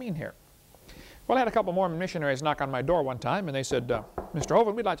valiance. What do they mean here? Well, I had a couple Mormon missionaries knock on my door one time, and they said, Mr.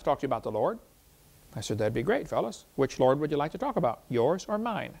 Hovind, we'd like to talk to you about the Lord. I said, that'd be great, fellas. Which Lord would you like to talk about, yours or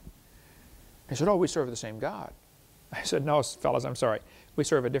mine? They said, oh, we serve the same God. I said, no, fellas, I'm sorry. We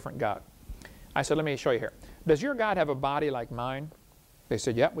serve a different God. I said, let me show you here. Does your God have a body like mine? They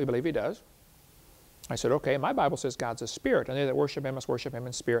said, yep, we believe He does. I said, okay, my Bible says God's a spirit, and they that worship Him must worship Him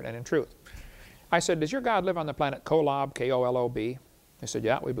in spirit and in truth. I said, does your God live on the planet Kolob, K-O-L-O-B? They said,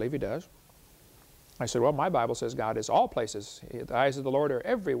 yeah, we believe He does. I said, well, my Bible says God is all places. The eyes of the Lord are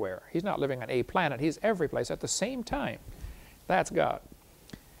everywhere. He's not living on a planet. He's every place at the same time. That's God.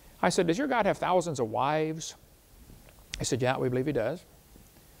 I said, does your God have thousands of wives? He said, yeah, we believe He does.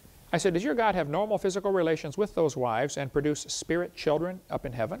 I said, does your God have normal physical relations with those wives and produce spirit children up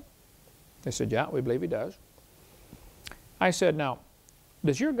in heaven? They said, yeah, we believe He does. I said, now,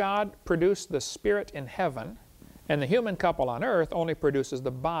 does your God produce the spirit in heaven and the human couple on earth only produces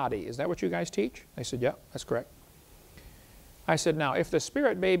the body? Is that what you guys teach? They said, yeah, that's correct. I said, now, if the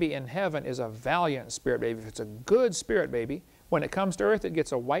spirit baby in heaven is a valiant spirit baby, if it's a good spirit baby, when it comes to earth, it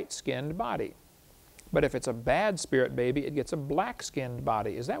gets a white-skinned body. But if it's a bad spirit baby, it gets a black-skinned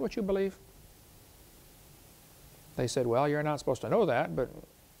body. Is that what you believe? They said, well, you're not supposed to know that, but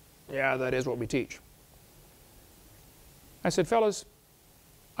yeah, that is what we teach. I said, fellas,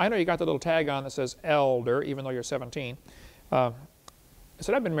 I know you got the little tag on that says elder, even though you're 17. I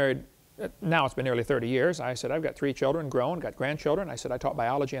said, I've been married, now it's been nearly 30 years. I said, I've got 3 children, grown, got grandchildren. I said, I taught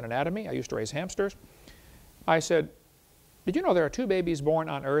biology and anatomy. I used to raise hamsters. I said, did you know there are 2 babies born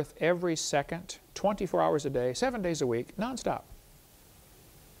on earth every second, 24 hours a day, 7 days a week, nonstop?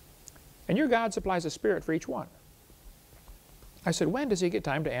 And your God supplies a spirit for each one. I said, when does He get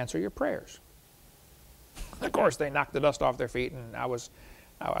time to answer your prayers? Of course, they knocked the dust off their feet, and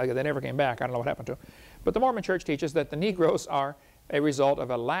they never came back. I don't know what happened to them. But the Mormon church teaches that the Negroes are a result of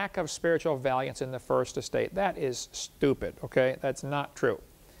a lack of spiritual valiance in the first estate. That is stupid, okay? That's not true.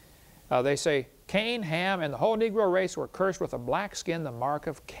 They say Cain, Ham, and the whole Negro race were cursed with a black skin, the mark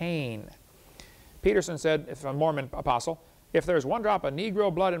of Cain. Peterson said, if a Mormon apostle, if there's 1 drop of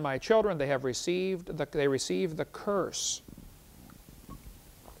Negro blood in my children, they receive the curse.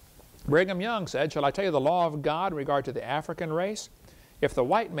 Brigham Young said, shall I tell you the law of God in regard to the African race? If the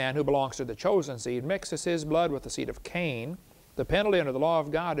white man who belongs to the chosen seed mixes his blood with the seed of Cain, the penalty under the law of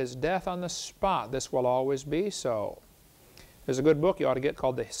God is death on the spot. This will always be so. There's a good book you ought to get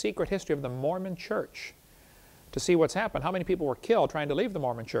called The Secret History of the Mormon Church to see what's happened. How many people were killed trying to leave the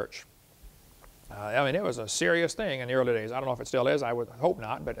Mormon Church? I mean, it was a serious thing in the early days. I don't know if it still is. I would hope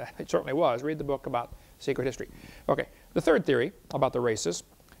not, but it certainly was. Read the book about secret history. Okay, the third theory about the races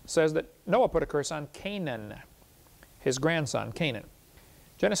says that Noah put a curse on Canaan, his grandson, Canaan.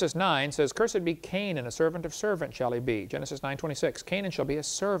 Genesis 9 says, cursed be Canaan, a servant of servant shall he be. Genesis 9:26, Canaan shall be a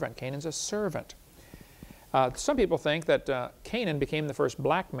servant. Canaan's a servant. Some people think that Canaan became the first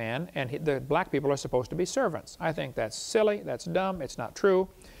black man, and the black people are supposed to be servants. I think that's silly, that's dumb, it's not true.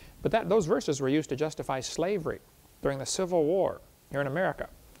 But those verses were used to justify slavery during the Civil War here in America.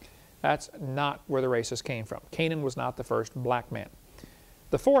 That's not where the races came from. Canaan was not the first black man.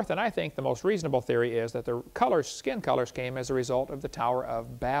 The fourth, and I think the most reasonable theory, is that the skin colors came as a result of the Tower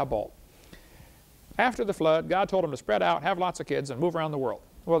of Babel. After the flood, God told them to spread out, have lots of kids, and move around the world.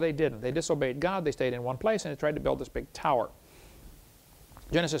 Well, they didn't. They disobeyed God. They stayed in one place, and they tried to build this big tower.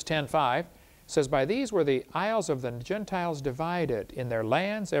 Genesis 10:5 says, by these were the isles of the Gentiles divided, in their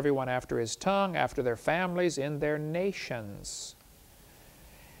lands, everyone after his tongue, after their families, in their nations.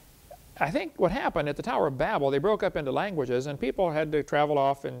 I think what happened at the Tower of Babel, they broke up into languages, and people had to travel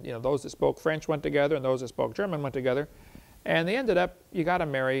off, and those that spoke French went together, and those that spoke German went together, and they ended up, you got to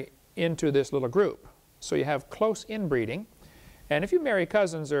marry into this little group. So you have close inbreeding, and if you marry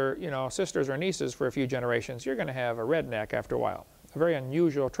cousins or sisters or nieces for a few generations, you're going to have a redneck after a while. Very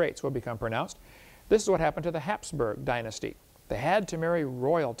unusual traits will become pronounced. This is what happened to the Habsburg dynasty. They had to marry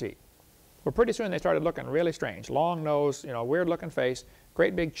royalty. Well, pretty soon they started looking really strange. Long nose, weird looking face,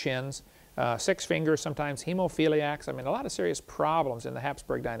 great big chins. six fingers, sometimes hemophiliacs. I mean, a lot of serious problems in the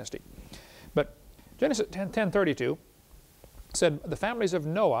Habsburg dynasty. But Genesis 10:32 said the families of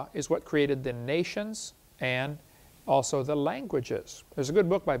Noah is what created the nations and also the languages. There's a good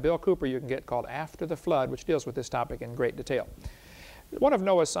book by Bill Cooper you can get called After the Flood, which deals with this topic in great detail. One of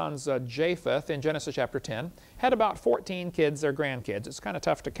Noah's sons, Japheth, in Genesis chapter 10, had about 14 kids or grandkids. It's kind of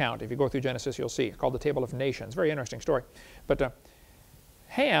tough to count. If you go through Genesis, you'll see. It's called the Table of Nations. Very interesting story. But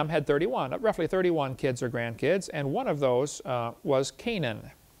Ham had 31, roughly 31 kids or grandkids, and one of those was Canaan.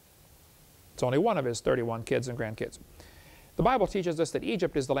 It's only one of his 31 kids and grandkids. The Bible teaches us that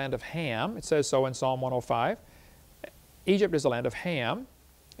Egypt is the land of Ham. It says so in Psalm 105. Egypt is the land of Ham.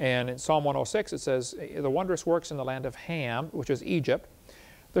 And in Psalm 106 it says, the wondrous works in the land of Ham, which is Egypt.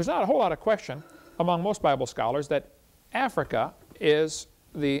 There's not a whole lot of question among most Bible scholars that Africa is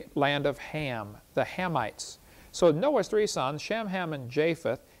the land of Ham, the Hamites. So Noah's three sons, Shem, Ham, and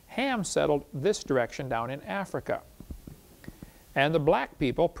Japheth, Ham settled this direction down in Africa. And the black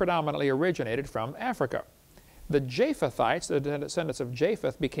people predominantly originated from Africa. The Japhethites, the descendants of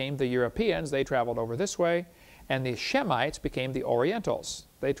Japheth, became the Europeans. They traveled over this way. And the Shemites became the Orientals.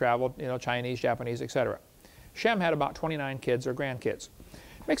 They traveled, Chinese, Japanese, etc. Shem had about 29 kids or grandkids.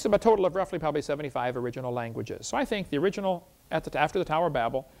 Makes up a total of roughly probably 75 original languages. So I think the original, after the Tower of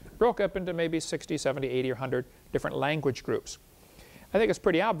Babel, broke up into maybe 60, 70, 80, or 100 different language groups. I think it's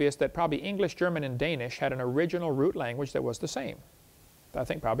pretty obvious that probably English, German, and Danish had an original root language that was the same. I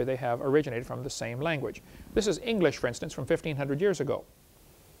think probably they have originated from the same language. This is English, for instance, from 1,500 years ago.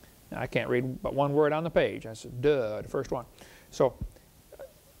 Now, I can't read but one word on the page. I said, duh, the first one. So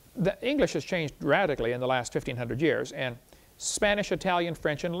the English has changed radically in the last 1,500 years, and Spanish, Italian,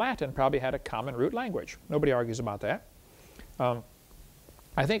 French, and Latin probably had a common root language. Nobody argues about that.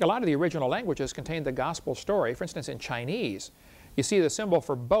 I think a lot of the original languages contain the gospel story. For instance, in Chinese, you see the symbol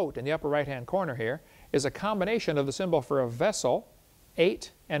for boat in the upper right-hand corner here is a combination of the symbol for a vessel,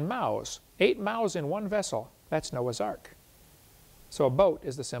 8, and mouths. 8 mouths in one vessel. That's Noah's Ark. So a boat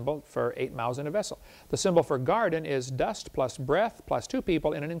is the symbol for 8 mouths in a vessel. The symbol for garden is dust plus breath plus 2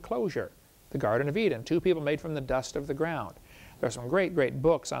 people in an enclosure. The Garden of Eden, 2 people made from the dust of the ground. There are some great, great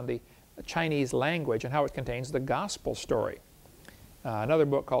books on the Chinese language and how it contains the gospel story. Another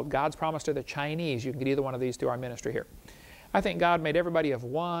book called God's Promise to the Chinese. You can get either one of these through our ministry here. I think God made everybody of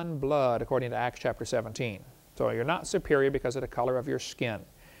one blood according to Acts chapter 17. So you're not superior because of the color of your skin.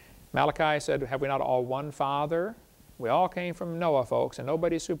 Malachi said, have we not all one Father? We all came from Noah, folks, and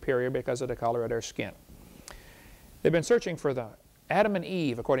nobody's superior because of the color of their skin. They've been searching for the Adam and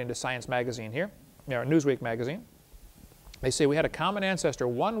Eve, according to Science magazine here, Newsweek magazine. They say we had a common ancestor,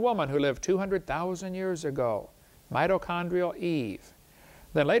 one woman who lived 200,000 years ago, mitochondrial Eve.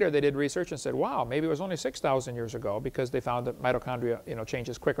 Then later they did research and said, wow, maybe it was only 6,000 years ago because they found that mitochondria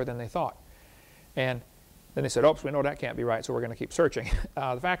changes quicker than they thought. And then they said, oops, we know that can't be right, so we're going to keep searching.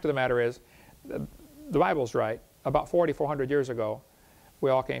 The fact of the matter is, the Bible's right. About 4,400 years ago, we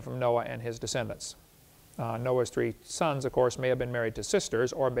all came from Noah and his descendants. Noah's 3 sons, of course, may have been married to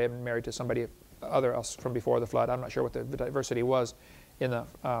sisters or may have been married to somebody other else from before the flood. I'm not sure what the diversity was in the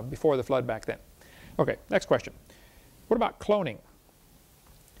before the flood back then. Okay, next question. What about cloning?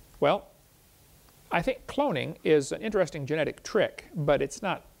 Well, I think cloning is an interesting genetic trick, but it's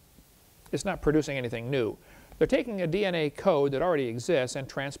not producing anything new. They're taking a DNA code that already exists and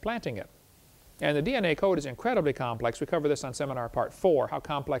transplanting it. And the DNA code is incredibly complex. We cover this on seminar part 4, how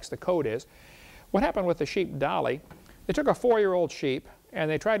complex the code is. What happened with the sheep Dolly, they took a 4-year-old sheep and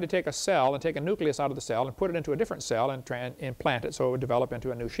they tried to take a cell and take a nucleus out of the cell and put it into a different cell and implant it so it would develop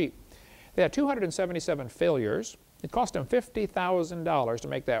into a new sheep. They had 277 failures. It cost them $50,000 to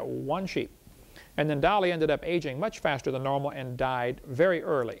make that one sheep. And then Dolly ended up aging much faster than normal and died very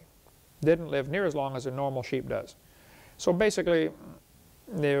early. Didn't live near as long as a normal sheep does. So basically,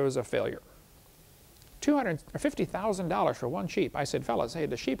 there was a failure. $50,000 for one sheep. I said, fellas, hey,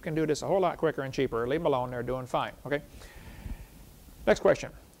 the sheep can do this a whole lot quicker and cheaper. Leave them alone. They're doing fine. Okay. Next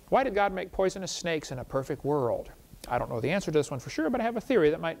question. Why did God make poisonous snakes in a perfect world? I don't know the answer to this one for sure, but I have a theory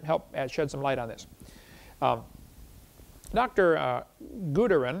that might help shed some light on this. Dr.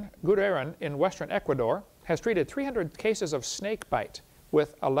 Guderian in western Ecuador has treated 300 cases of snake bite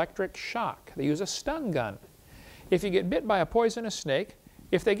with electric shock. They use a stun gun. If you get bit by a poisonous snake,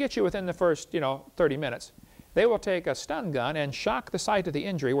 if they get you within the first, 30 minutes, they will take a stun gun and shock the site of the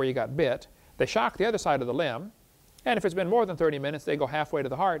injury where you got bit. They shock the other side of the limb. And if it's been more than 30 minutes, they go halfway to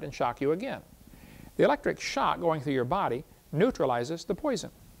the heart and shock you again. The electric shock going through your body neutralizes the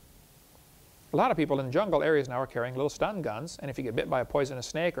poison. A lot of people in jungle areas now are carrying little stun guns, and if you get bit by a poisonous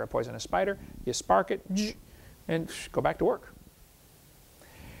snake or a poisonous spider, you spark it and go back to work.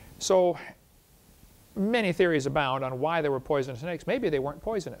 So many theories abound on why there were poisonous snakes. Maybe they weren't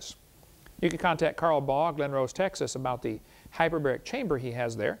poisonous. You can contact Carl Baugh, Glen Rose, Texas, about the hyperbaric chamber he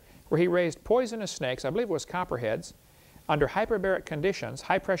has there, where he raised poisonous snakes, I believe it was copperheads, under hyperbaric conditions,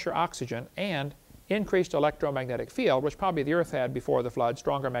 high pressure oxygen, and increased electromagnetic field, which probably the Earth had before the flood,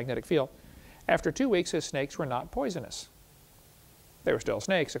 stronger magnetic field. After 2 weeks, his snakes were not poisonous. They were still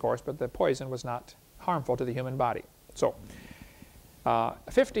snakes, of course, but the poison was not harmful to the human body. So,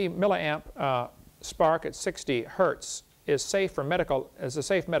 50 milliamp spark at 60 hertz is safe for is a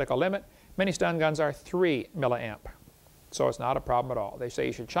safe medical limit. Many stun guns are 3 milliamp, so it's not a problem at all. They say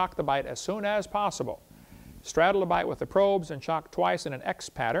you should shock the bite as soon as possible. Straddle the bite with the probes and shock twice in an X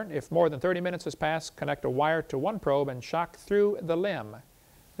pattern. If more than 30 minutes has passed, connect a wire to one probe and shock through the limb.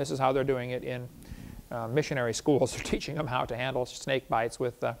 This is how they're doing it in missionary schools. They're teaching them how to handle snake bites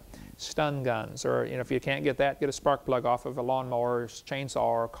with stun guns, or if you can't get that, get a spark plug off of a lawnmower, or chainsaw,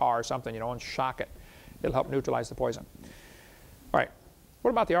 or a car, or something, and shock it. It'll help neutralize the poison. All right, what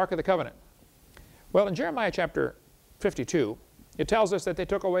about the Ark of the Covenant? Well, in Jeremiah chapter 52, it tells us that they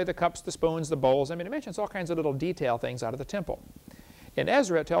took away the cups, the spoons, the bowls. I mean, it mentions all kinds of little detail things out of the temple. In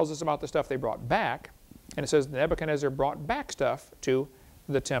Ezra, it tells us about the stuff they brought back, and it says Nebuchadnezzar brought back stuff to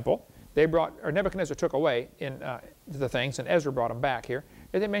the temple. Nebuchadnezzar took away the things, and Ezra brought them back here.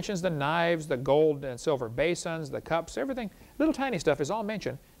 It mentions the knives, the gold and silver basins, the cups, everything. Little tiny stuff is all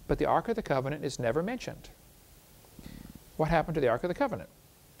mentioned, but the Ark of the Covenant is never mentioned. What happened to the Ark of the Covenant?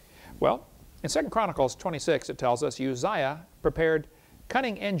 Well, in 2 Chronicles 26, it tells us Uzziah prepared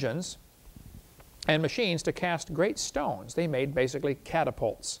cunning engines and machines to cast great stones. They made basically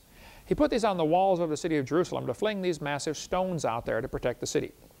catapults. He put these on the walls of the city of Jerusalem to fling these massive stones out there to protect the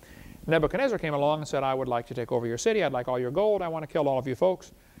city. Nebuchadnezzar came along and said, I would like to take over your city. I'd like all your gold. I want to kill all of you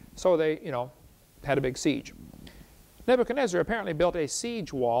folks. So they, had a big siege. Nebuchadnezzar apparently built a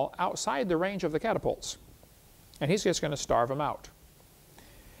siege wall outside the range of the catapults. And he's just going to starve them out.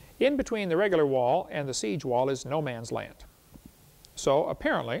 In between the regular wall and the siege wall is no man's land. So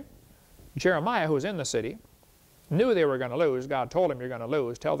apparently, Jeremiah, who was in the city, knew they were going to lose. God told him, you're going to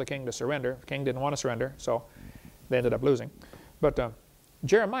lose. Tell the king to surrender. The king didn't want to surrender, so they ended up losing. But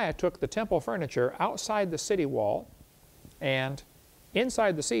Jeremiah took the temple furniture outside the city wall and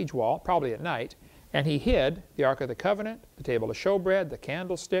inside the siege wall, probably at night, and he hid the Ark of the Covenant, the table of showbread, the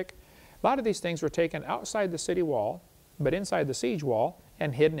candlestick. A lot of these things were taken outside the city wall, but inside the siege wall,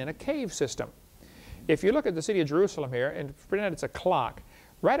 and hidden in a cave system. If you look at the city of Jerusalem here, and pretend it's a clock,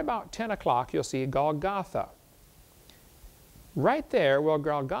 right about 10 o'clock you'll see Golgotha. Right there where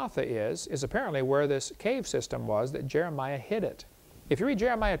Golgotha is apparently where this cave system was that Jeremiah hid it. If you read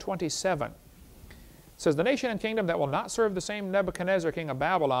Jeremiah 27, it says, the nation and kingdom that will not serve the same Nebuchadnezzar, king of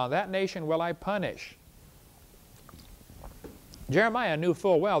Babylon, that nation will I punish. Jeremiah knew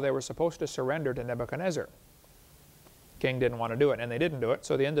full well they were supposed to surrender to Nebuchadnezzar. King didn't want to do it, and they didn't do it,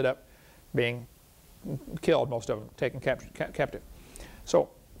 so they ended up being killed, most of them, taken captive. So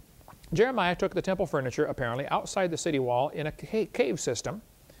Jeremiah took the temple furniture, apparently, outside the city wall in a cave system,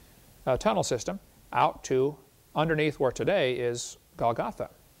 a tunnel system, out to underneath where today is Golgotha,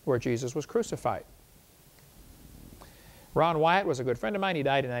 where Jesus was crucified. Ron Wyatt was a good friend of mine. He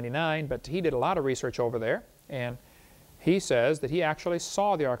died in '99, but he did a lot of research over there, and he says that he actually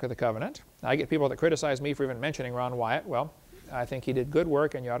saw the Ark of the Covenant. I get people that criticize me for even mentioning Ron Wyatt. Well, I think he did good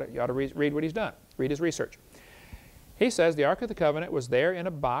work, and you ought to read what he's done. Read his research. He says the Ark of the Covenant was there in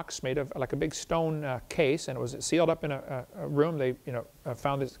a box made of like a big stone case, and it was sealed up in a room. They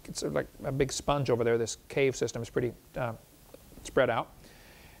found this, it's like a big sponge over there. This cave system is pretty spread out.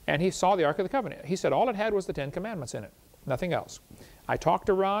 And he saw the Ark of the Covenant. He said all it had was the 10 Commandments in it, nothing else. I talked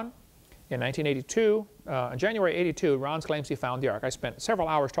to Ron in 1982. In January '82, Ron claims he found the Ark. I spent several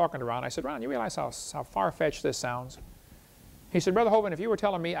hours talking to Ron. I said, Ron, you realize how far-fetched this sounds? He said, Brother Hovind, if you were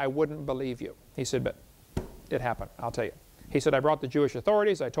telling me, I wouldn't believe you. He said, but it happened, I'll tell you. He said, I brought the Jewish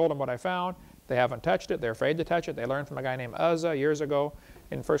authorities. I told them what I found. They haven't touched it. They're afraid to touch it. They learned from a guy named Uzzah years ago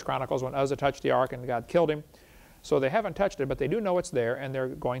in 1 Chronicles when Uzzah touched the Ark and God killed him. So they haven't touched it, but they do know it's there, and they're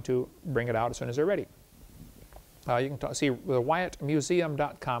going to bring it out as soon as they're ready. You can see the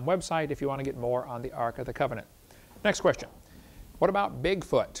WyattMuseum.com website if you want to get more on the Ark of the Covenant. Next question. What about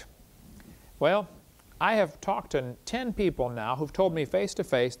Bigfoot? Well, I have talked to 10 people now who've told me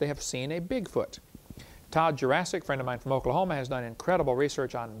face-to-face they have seen a Bigfoot. Todd Jurassic, friend of mine from Oklahoma, has done incredible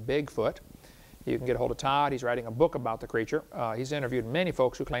research on Bigfoot. You can get a hold of Todd. He's writing a book about the creature. He's interviewed many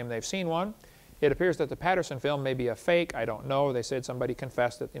folks who claim they've seen one. It appears that the Patterson film may be a fake. I don't know. They said somebody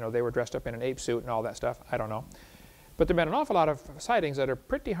confessed that they were dressed up in an ape suit and all that stuff. I don't know. But there have been an awful lot of sightings that are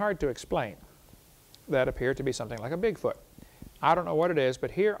pretty hard to explain that appear to be something like a Bigfoot. I don't know what it is,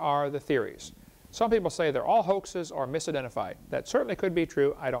 but here are the theories. Some people say they're all hoaxes or misidentified. That certainly could be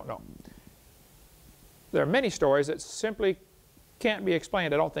true. I don't know. There are many stories that simply can't be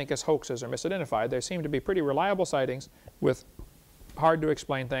explained, I don't think, as hoaxes or misidentified. There seem to be pretty reliable sightings with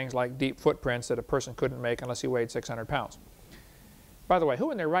hard-to-explain things like deep footprints that a person couldn't make unless he weighed 600 pounds. By the way,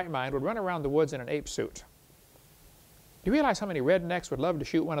 who in their right mind would run around the woods in an ape suit? Do you realize how many rednecks would love to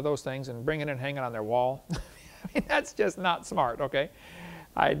shoot one of those things and bring it in and hang it on their wall? I mean, that's just not smart, okay?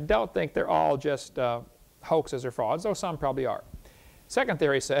 I don't think they're all just hoaxes or frauds, though some probably are. Second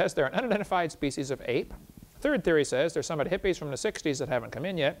theory says they're an unidentified species of ape. Third theory says there's some of the hippies from the 60s that haven't come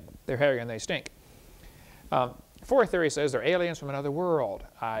in yet. They're hairy and they stink. Fourth theory says they're aliens from another world.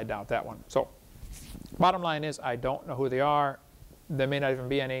 I doubt that one. So, bottom line is I don't know who they are. There may not even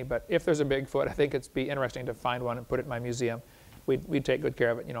be any, but if there's a Bigfoot, I think it'd be interesting to find one and put it in my museum. We'd take good care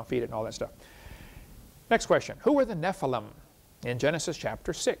of it, you know, feed it and all that stuff. Next question. Who were the Nephilim in Genesis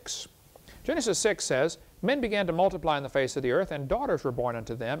chapter 6? Genesis 6 says, men began to multiply on the face of the earth, and daughters were born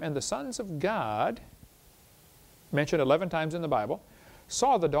unto them, and the sons of God, mentioned 11 times in the Bible,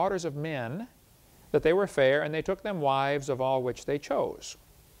 saw the daughters of men, that they were fair, and they took them wives of all which they chose.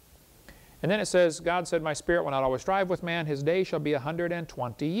 And then it says, God said, my spirit will not always strive with man. His day shall be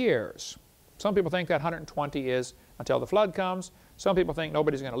 120 years. Some people think that 120 is until the flood comes. Some people think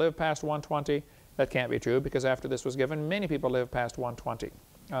nobody's going to live past 120. That can't be true, because after this was given, many people lived past 120.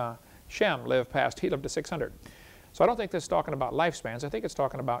 Shem lived past, he lived to 600. So I don't think this is talking about lifespans. I think it's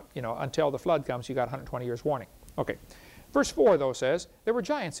talking about, you know, until the flood comes, you got 120 years warning. Okay. Verse 4, though, says, there were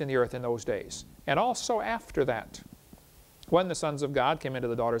giants in the earth in those days, and also after that. When the sons of God came into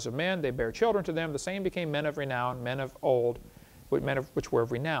the daughters of men, they bare children to them. The same became men of renown, men of old, which were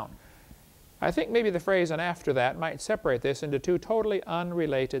of renown. I think maybe the phrase, and after that, might separate this into two totally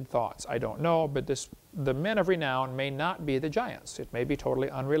unrelated thoughts. I don't know, but the men of renown may not be the giants. It may be totally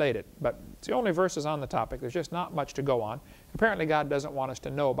unrelated. But it's the only verses on the topic. There's just not much to go on. Apparently God doesn't want us to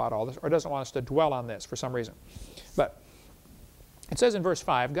know about all this, or doesn't want us to dwell on this for some reason. But it says in verse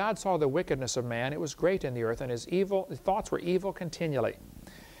 5, God saw the wickedness of man. It was great in the earth, and his thoughts were evil continually.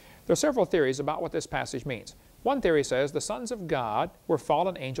 There are several theories about what this passage means. One theory says the sons of God were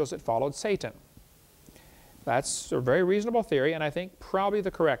fallen angels that followed Satan. That's a very reasonable theory, and I think probably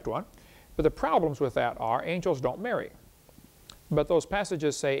the correct one. But the problems with that are angels don't marry. But those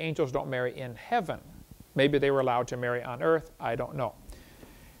passages say angels don't marry in heaven. Maybe they were allowed to marry on earth. I don't know.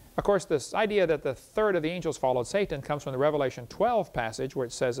 Of course, this idea that the third of the angels followed Satan comes from the Revelation 12 passage, where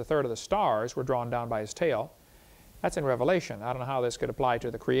it says a third of the stars were drawn down by his tail. That's in Revelation. I don't know how this could apply to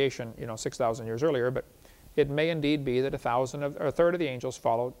the creation, 6,000 years earlier, but it may indeed be that a third of the angels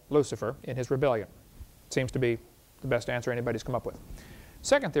followed Lucifer in his rebellion. It seems to be the best answer anybody's come up with.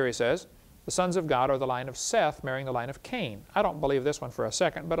 Second theory says the sons of God are the line of Seth marrying the line of Cain. I don't believe this one for a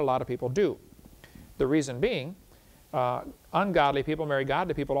second, but a lot of people do. The reason being, ungodly people marry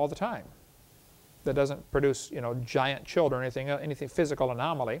godly people all the time. That doesn't produce, giant children or anything physical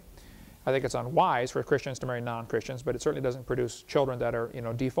anomaly. I think it's unwise for Christians to marry non-Christians, but it certainly doesn't produce children that are,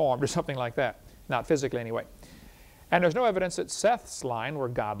 deformed or something like that. Not physically anyway. And there's no evidence that Seth's line were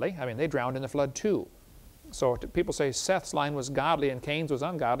godly. I mean, they drowned in the flood too. So people say Seth's line was godly and Cain's was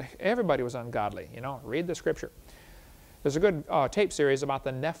ungodly. Everybody was ungodly, Read the scripture. There's a good tape series about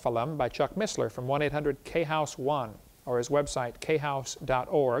the Nephilim by Chuck Missler from 1-800-KHOUSE-1, or his website,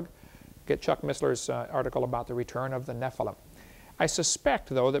 khouse.org. Get Chuck Missler's article about the return of the Nephilim. I suspect,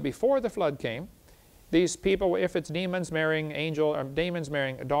 though, that before the flood came, these people, if it's demons marrying demons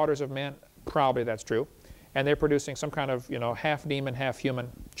marrying daughters of men, probably that's true, and they're producing some kind of, half demon, half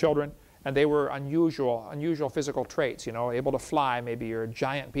human children, and they were unusual physical traits, able to fly maybe, or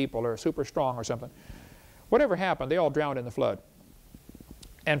giant people, or super strong or something. Whatever happened, they all drowned in the flood.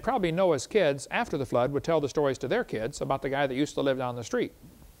 And probably Noah's kids, after the flood, would tell the stories to their kids about the guy that used to live down the street.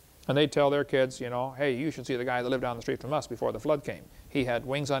 And they'd tell their kids, hey, you should see the guy that lived down the street from us before the flood came. He had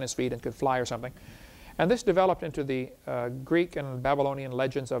wings on his feet and could fly or something. And this developed into the Greek and Babylonian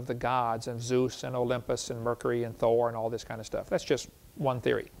legends of the gods, and Zeus and Olympus and Mercury and Thor and all this kind of stuff. That's just one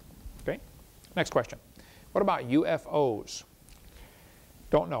theory. Okay? Next question. What about UFOs?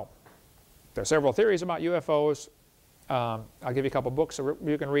 Don't know. There are several theories about UFOs. I'll give you a couple books so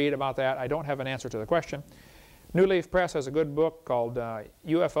you can read about that. I don't have an answer to the question. New Leaf Press has a good book called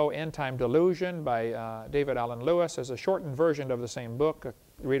UFO End Time Delusion by David Allen Lewis. There's a shortened version of the same book, a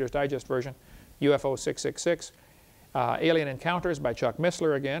Reader's Digest version, UFO 666. Alien Encounters by Chuck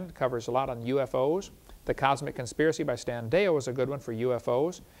Missler, again, covers a lot on UFOs. The Cosmic Conspiracy by Stan Deyo is a good one for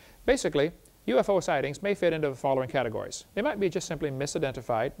UFOs. Basically, UFO sightings may fit into the following categories. They might be just simply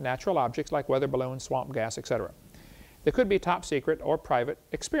misidentified natural objects like weather balloons, swamp gas, etc. They could be top secret or private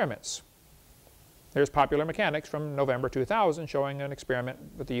experiments. There's Popular Mechanics from November 2000 showing an experiment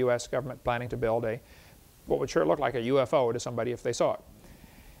with the U.S. government planning to build what would sure look like a UFO to somebody if they saw it.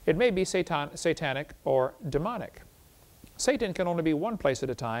 It may be satanic or demonic. Satan can only be one place at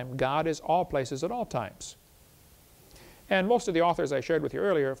a time. God is all places at all times. And most of the authors I shared with you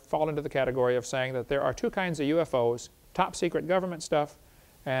earlier fall into the category of saying that there are two kinds of UFOs, top secret government stuff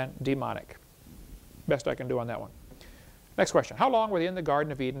and demonic. Best I can do on that one. Next question. How long were they in the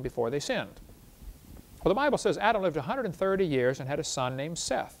Garden of Eden before they sinned? Well, the Bible says Adam lived 130 years and had a son named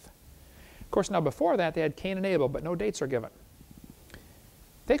Seth. Of course, now before that they had Cain and Abel, but no dates are given.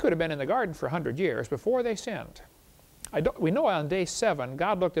 They could have been in the garden for 100 years before they sinned. We know on day 7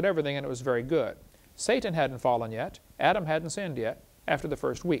 God looked at everything and it was very good. Satan hadn't fallen yet. Adam hadn't sinned yet after the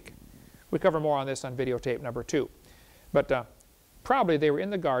first week. We cover more on this on videotape number 2. But probably they were in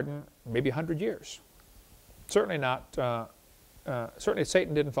the garden maybe 100 years. Certainly not. Certainly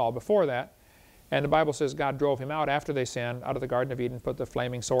Satan didn't fall before that. And the Bible says God drove him out after they sinned, out of the Garden of Eden, put the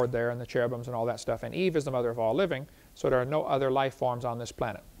flaming sword there and the cherubims and all that stuff. And Eve is the mother of all living, so there are no other life forms on this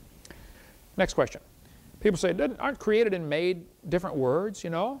planet. Next question. People say, aren't created and made different words,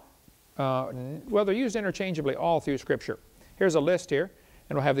 you know? Well, they're used interchangeably all through Scripture. Here's a list here,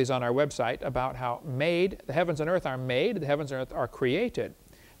 and we'll have these on our website, about how made, the heavens and earth are made, the heavens and earth are created.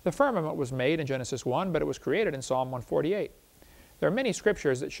 The firmament was made in Genesis 1, but it was created in Psalm 148. There are many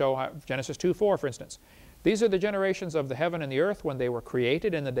scriptures that show how, Genesis 2:4, for instance. These are the generations of the heaven and the earth when they were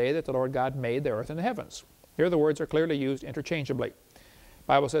created in the day that the Lord God made the earth and the heavens. Here the words are clearly used interchangeably. The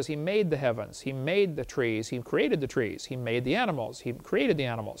Bible says He made the heavens, He made the trees, He created the trees, He made the animals, He created the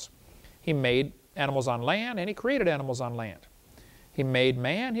animals. He made animals on land and He created animals on land. He made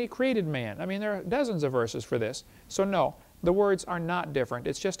man, He created man. I mean, there are dozens of verses for this. So no, the words are not different.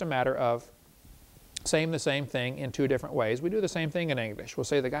 It's just a matter of saying the same thing in two different ways. We do the same thing in English. We'll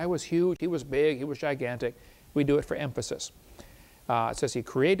say the guy was huge, he was big, he was gigantic. We do it for emphasis. It says He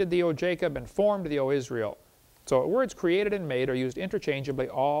created thee, O Jacob, and formed thee, O Israel. So words created and made are used interchangeably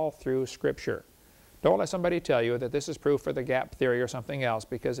all through Scripture. Don't let somebody tell you that this is proof for the gap theory or something else,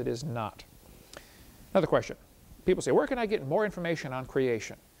 because it is not. Another question. People say, where can I get more information on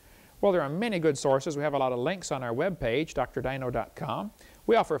creation? Well, there are many good sources. We have a lot of links on our webpage, drdino.com.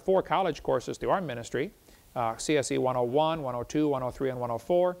 We offer 4 college courses through our ministry, CSE 101, 102, 103, and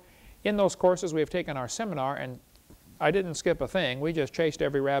 104. In those courses, we have taken our seminar, and I didn't skip a thing. We just chased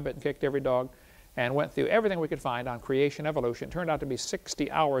every rabbit and kicked every dog and went through everything we could find on creation, evolution. It turned out to be 60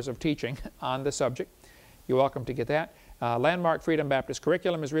 hours of teaching on the subject. You're welcome to get that. Landmark Freedom Baptist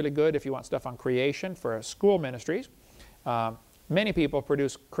Curriculum is really good if you want stuff on creation for school ministries. Many people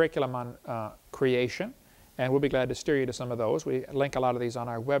produce curriculum on creation, and we'll be glad to steer you to some of those. We link a lot of these on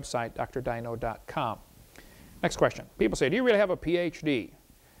our website, drdino.com. Next question. People say, do you really have a PhD?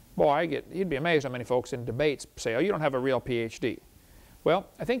 Boy, you'd be amazed how many folks in debates say, oh, you don't have a real PhD. Well,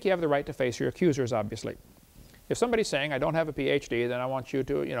 I think you have the right to face your accusers, obviously. If somebody's saying, I don't have a PhD, then I want you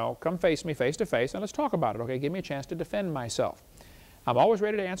to, come face me face to face and let's talk about it, okay? Give me a chance to defend myself. I'm always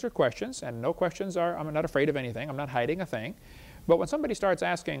ready to answer questions, and no questions I'm not afraid of anything. I'm not hiding a thing. But when somebody starts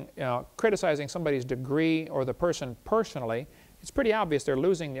asking, criticizing somebody's degree or the person personally, it's pretty obvious they're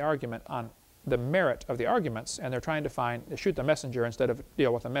losing the argument on the merit of the arguments, and they're trying to shoot the messenger instead of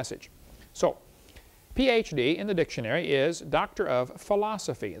deal with the message. So, PhD in the dictionary is Doctor of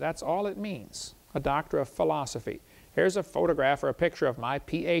Philosophy. That's all it means, a Doctor of Philosophy. Here's a photograph or a picture of my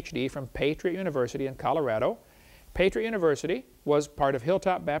PhD from Patriot University in Colorado. Patriot University was part of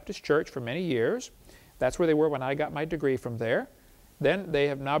Hilltop Baptist Church for many years. That's where they were when I got my degree from there. Then they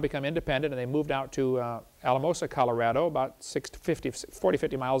have now become independent, and they moved out to Alamosa, Colorado, about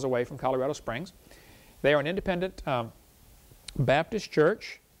 40-50 miles away from Colorado Springs. They are an independent Baptist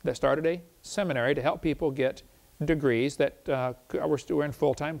church that started a seminary to help people get degrees that were in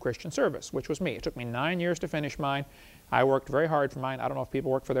full-time Christian service, which was me. It took me 9 years to finish mine. I worked very hard for mine. I don't know if people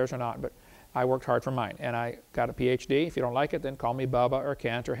work for theirs or not, but I worked hard for mine, and I got a PhD. If you don't like it, then call me Bubba or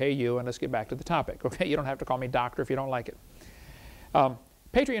Kent or Hey You, and let's get back to the topic. Okay, you don't have to call me doctor if you don't like it.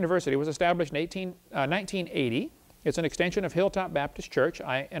 Patriot University was established in 1980. It's an extension of Hilltop Baptist Church,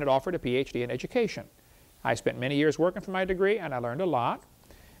 and it offered a PhD in education. I spent many years working for my degree, and I learned a lot,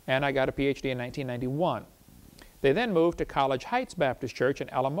 and I got a PhD in 1991. They then moved to College Heights Baptist Church in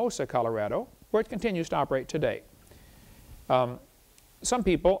Alamosa, Colorado, where it continues to operate today. Some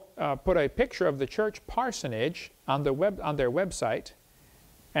people put a picture of the church parsonage on their website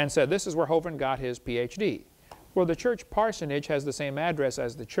and said, this is where Hovind got his PhD. Well, the church parsonage has the same address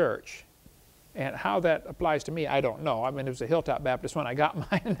as the church. And how that applies to me, I don't know. I mean, it was a Hilltop Baptist when I got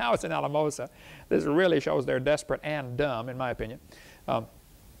mine, and now it's in Alamosa. This really shows they're desperate and dumb, in my opinion.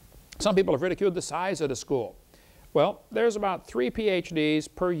 Some people have ridiculed the size of the school. Well, there's about 3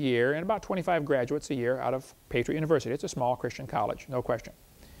 PhDs per year and about 25 graduates a year out of Patriot University. It's a small Christian college, no question.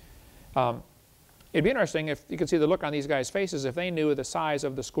 It'd be interesting if you could see the look on these guys' faces if they knew the size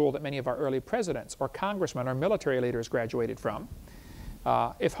of the school that many of our early presidents or congressmen or military leaders graduated from.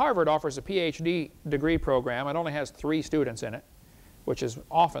 If Harvard offers a PhD degree program and only has 3 students in it, which is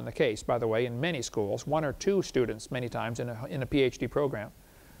often the case, by the way, in many schools, 1 or 2 students many times in a PhD program,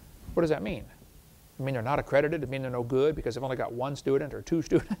 what does that mean? I mean they're not accredited? Does it mean they're no good because they've only got 1 student or 2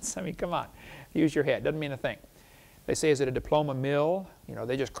 students? I mean, come on. Use your head. Doesn't mean a thing. They say, is it a diploma mill? You know,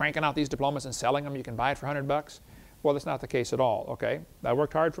 they're just cranking out these diplomas and selling them. You can buy it for $100. Well, that's not the case at all, okay? I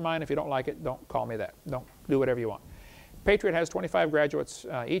worked hard for mine. If you don't like it, don't call me that. Don't do whatever you want. Patriot has 25 graduates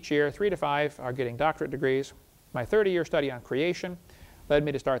each year. 3 to 5 are getting doctorate degrees. My 30-year study on creation led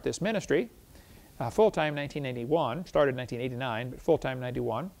me to start this ministry. Full-time 1981, started in 1989, but full-time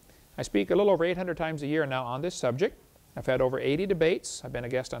 91. I speak a little over 800 times a year now on this subject. I've had over 80 debates. I've been a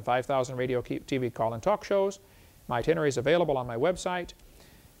guest on 5,000 radio, TV, call-in talk shows. My itinerary is available on my website.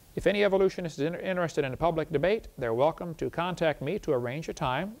 If any evolutionist is interested in a public debate, they're welcome to contact me to arrange a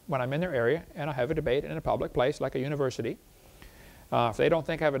time when I'm in their area and I'll have a debate in a public place like a university. If they don't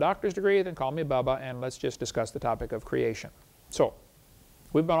think I have a doctor's degree, then call me Bubba and let's just discuss the topic of creation. So,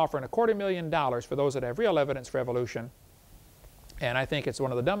 we've been offering $250,000 for those that have real evidence for evolution, and I think it's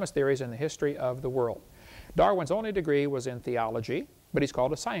one of the dumbest theories in the history of the world. Darwin's only degree was in theology, but he's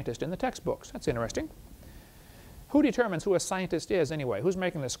called a scientist in the textbooks. That's interesting. Who determines who a scientist is anyway? Who's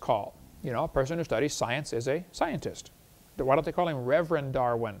making this call? You know, a person who studies science is a scientist. Why don't they call him Reverend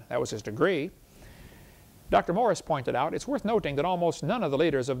Darwin? That was his degree. Dr. Morris pointed out, it's worth noting that almost none of the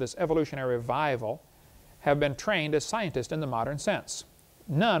leaders of this evolutionary revival have been trained as scientists in the modern sense.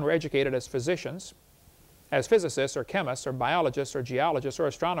 None were educated as physicians, as physicists or chemists or biologists or geologists or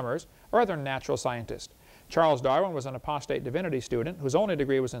astronomers or other natural scientists. Charles Darwin was an apostate divinity student whose only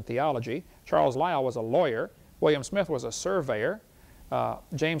degree was in theology. Charles Lyell was a lawyer. William Smith was a surveyor.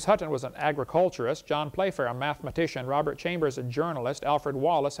 James Hutton was an agriculturist. John Playfair, a mathematician. Robert Chambers, a journalist. Alfred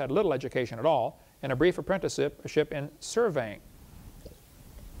Wallace had little education at all and a brief apprenticeship in surveying.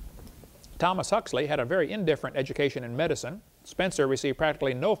 Thomas Huxley had a very indifferent education in medicine. Spencer received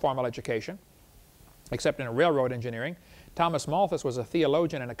practically no formal education except in railroad engineering. Thomas Malthus was a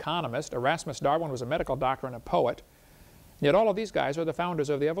theologian and economist. Erasmus Darwin was a medical doctor and a poet. Yet all of these guys are the founders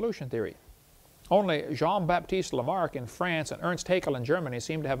of the evolution theory. Only Jean-Baptiste Lamarck in France and Ernst Haeckel in Germany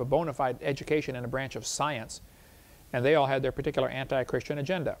seem to have a bona fide education in a branch of science, and they all had their particular anti-Christian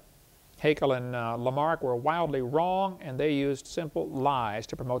agenda. Haeckel and Lamarck were wildly wrong, and they used simple lies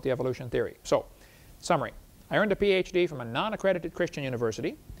to promote the evolution theory. So, summary. I earned a PhD from a non-accredited Christian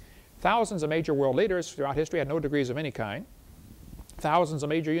university. Thousands of major world leaders throughout history had no degrees of any kind. Thousands of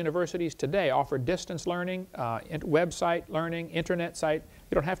major universities today offer distance learning, website learning, internet site.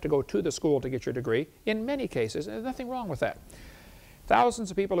 You don't have to go to the school to get your degree. In many cases, there's nothing wrong with that. Thousands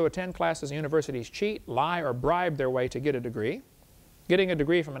of people who attend classes in universities cheat, lie, or bribe their way to get a degree. Getting a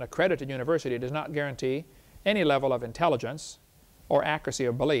degree from an accredited university does not guarantee any level of intelligence or accuracy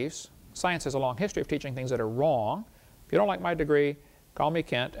of beliefs. Science has a long history of teaching things that are wrong. If you don't like my degree, call me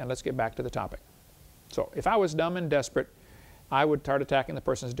Kent and let's get back to the topic. So if I was dumb and desperate, I would start attacking the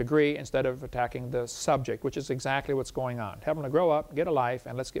person's degree instead of attacking the subject, which is exactly what's going on. Tell them to grow up, get a life,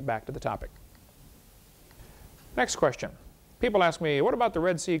 and let's get back to the topic. Next question. People ask me, what about the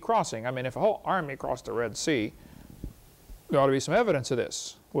Red Sea crossing? I mean, if a whole army crossed the Red Sea, there ought to be some evidence of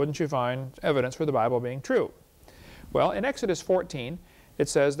this. Wouldn't you find evidence for the Bible being true? Well, in Exodus 14, it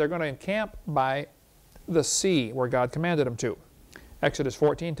says they're going to encamp by the sea where God commanded them to. Exodus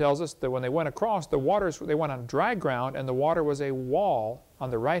 14 tells us that when they went across, the waters, they went on dry ground, and the water was a wall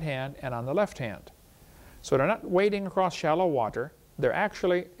on the right hand and on the left hand. So they're not wading across shallow water. There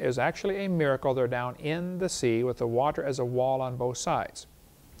is actually a miracle. They're down in the sea with the water as a wall on both sides.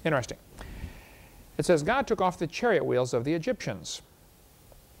 Interesting. It says God took off the chariot wheels of the Egyptians.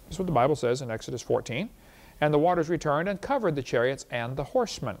 That's what the Bible says in Exodus 14. And the waters returned and covered the chariots and the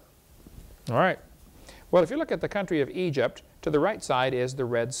horsemen. All right. Well, if you look at the country of Egypt, to the right side is the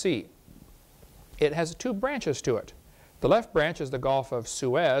Red Sea. It has 2 branches to it. The left branch is the Gulf of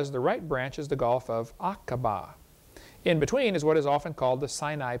Suez. The right branch is the Gulf of Aqaba. In between is what is often called the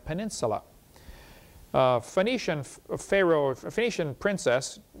Sinai Peninsula. Phoenician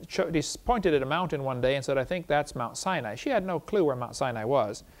princess pointed at a mountain one day and said, I think that's Mount Sinai. She had no clue where Mount Sinai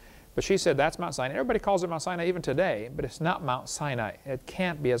was, but she said that's Mount Sinai. Everybody calls it Mount Sinai even today, but it's not Mount Sinai. It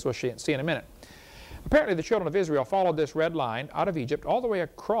can't be, as we'll see in a minute. Apparently the children of Israel followed this red line out of Egypt all the way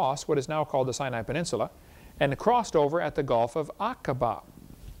across what is now called the Sinai Peninsula and crossed over at the Gulf of Aqaba.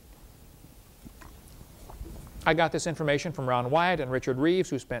 I got this information from Ron Wyatt and Richard Reeves,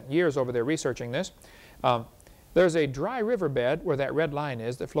 who spent years over there researching this. There's a dry riverbed where that red line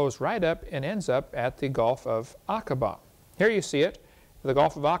is that flows right up and ends up at the Gulf of Aqaba. Here you see it, the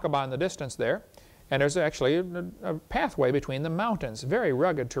Gulf of Aqaba in the distance there, and there's actually a pathway between the mountains, very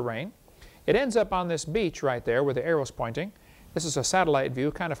rugged terrain. It ends up on this beach right there where the arrow's pointing. This is a satellite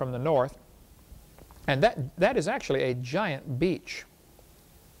view kind of from the north, and that is actually a giant beach,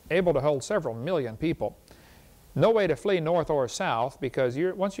 able to hold several million people. No way to flee north or south, because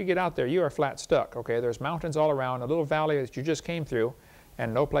once you get out there, you are flat stuck. Okay, there's mountains all around, a little valley that you just came through,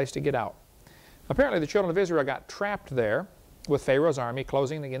 and no place to get out. Apparently the children of Israel got trapped there with Pharaoh's army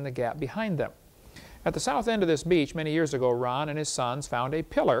closing in the gap behind them. At the south end of this beach, many years ago, Ron and his sons found a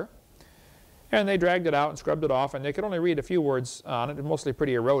pillar, and they dragged it out and scrubbed it off, and they could only read a few words on it, mostly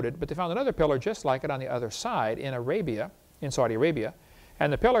pretty eroded, but they found another pillar just like it on the other side in Arabia, in Saudi Arabia.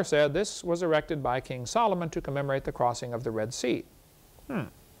 And the pillar said this was erected by King Solomon to commemorate the crossing of the Red Sea.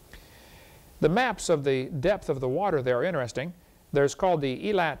 The maps of the depth of the water there are interesting. There's called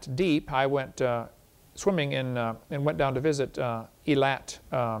the Elat Deep. I went swimming in and went down to visit Elat,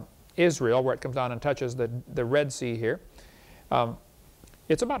 Israel, where it comes down and touches the Red Sea here.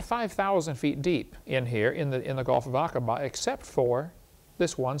 It's about 5,000 feet deep in here in the Gulf of Aqaba, except for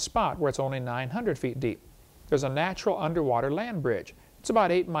this one spot where it's only 900 feet deep. There's a natural underwater land bridge. It's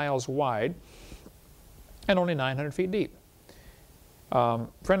about 8 miles wide and only 900 feet deep. A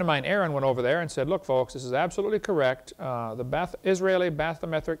friend of mine, Aaron, went over there and said, look, folks, this is absolutely correct. The Israeli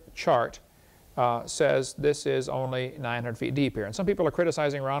bathymetric chart says this is only 900 feet deep here. And some people are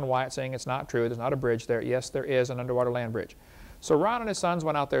criticizing Ron Wyatt, saying it's not true. There's not a bridge there. Yes, there is an underwater land bridge. So Ron and his sons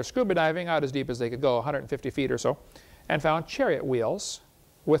went out there scuba diving out as deep as they could go, 150 feet or so, and found chariot wheels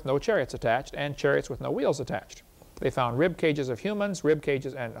with no chariots attached and chariots with no wheels attached. They found rib cages of humans, rib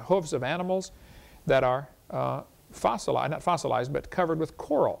cages and hooves of animals that are fossilized, not fossilized, but covered with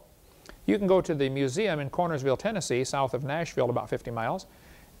coral. You can go to the museum in Cornersville, Tennessee, south of Nashville, about 50 miles,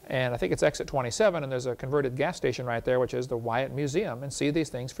 and I think it's exit 27, and there's a converted gas station right there, which is the Wyatt Museum, and see these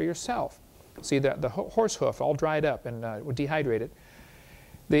things for yourself. See the horse hoof all dried up and dehydrated.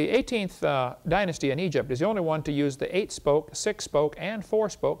 The 18th dynasty in Egypt is the only one to use the 8-spoke, 6-spoke, and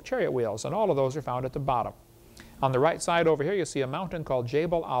 4-spoke chariot wheels, and all of those are found at the bottom. On the right side over here, you see a mountain called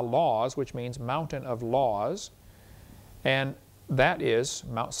Jabal al-Laws, which means mountain of laws, and that is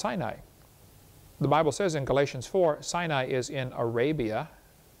Mount Sinai. The Bible says in Galatians 4, Sinai is in Arabia.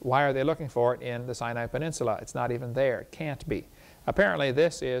 Why are they looking for it in the Sinai Peninsula? It's not even there. It can't be. Apparently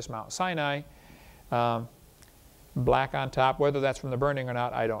this is Mount Sinai, black on top. Whether that's from the burning or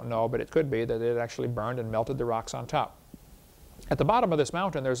not, I don't know, but it could be that it actually burned and melted the rocks on top. At the bottom of this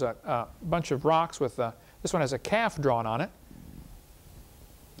mountain, there's a bunch of rocks with, this one has a calf drawn on it.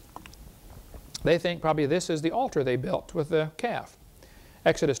 They think probably this is the altar they built with the calf.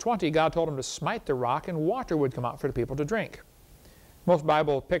 Exodus 20, God told them to smite the rock and water would come out for the people to drink. Most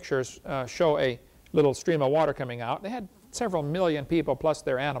Bible pictures show a little stream of water coming out. They had several million people plus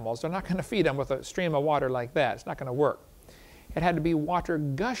their animals. They're not going to feed them with a stream of water like that. It's not going to work. It had to be water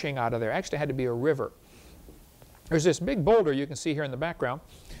gushing out of there. Actually, it had to be a river. There's this big boulder you can see here in the background.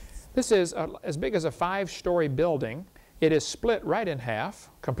 This is as big as a 5-story building. It is split right in half,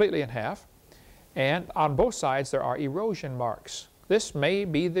 completely in half, and on both sides there are erosion marks. This may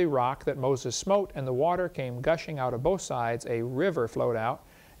be the rock that Moses smote, and the water came gushing out of both sides. A river flowed out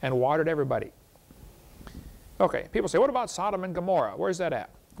and watered everybody. Okay, people say, what about Sodom and Gomorrah? Where's that at?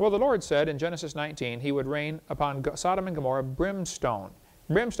 Well, the Lord said in Genesis 19, He would rain upon Sodom and Gomorrah brimstone.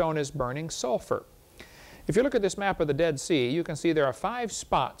 Brimstone is burning sulfur. If you look at this map of the Dead Sea, you can see there are 5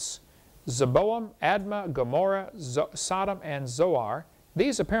 spots: Zeboam, Admah, Gomorrah, Sodom, and Zoar.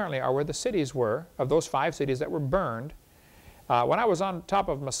 These apparently are where the cities were, of those 5 cities that were burned. When I was on top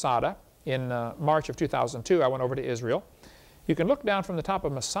of Masada in March of 2002, I went over to Israel. You can look down from the top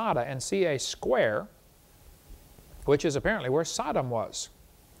of Masada and see a square, which is apparently where Sodom was.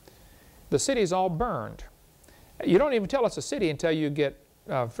 The city's all burned. You don't even tell it's a city until you get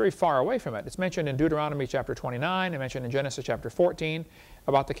very far away from it. It's mentioned in Deuteronomy chapter 29, and mentioned in Genesis chapter 14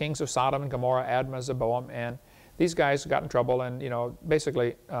 about the kings of Sodom and Gomorrah, Admah, Zeboam, and these guys got in trouble, and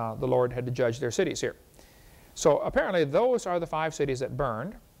basically the Lord had to judge their cities here. So apparently those are the 5 cities that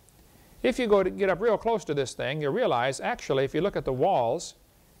burned. If you go to get up real close to this thing, you realize actually if you look at the walls,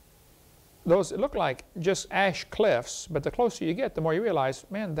 those look like just ash cliffs, but the closer you get, the more you realize,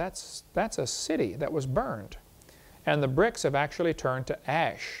 man, that's a city that was burned. And the bricks have actually turned to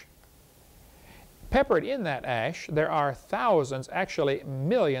ash. Peppered in that ash, there are thousands, actually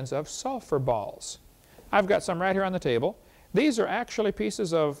millions of sulfur balls. I've got some right here on the table. These are actually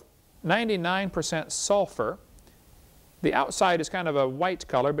pieces of 99% sulfur. The outside is kind of a white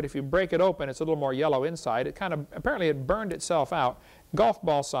color, but if you break it open, it's a little more yellow inside. It kind of, apparently it burned itself out. Golf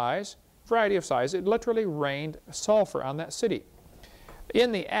ball size, variety of size. It literally rained sulfur on that city.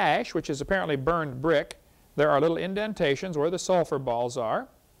 In the ash, which is apparently burned brick, there are little indentations where the sulfur balls are.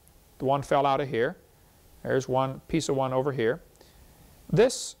 The one fell out of here. There's one piece of one over here.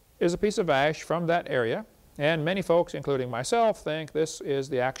 This is a piece of ash from that area, and many folks, including myself, think this is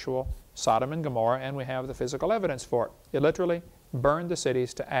the actual Sodom and Gomorrah, and we have the physical evidence for it. It literally burned the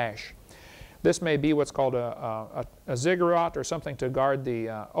cities to ash. This may be what's called a ziggurat or something to guard the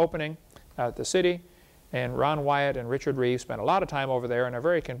opening at the city, and Ron Wyatt and Richard Reeves spent a lot of time over there and are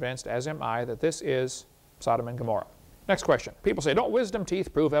very convinced, as am I, that this is Sodom and Gomorrah. Next question. People say, don't wisdom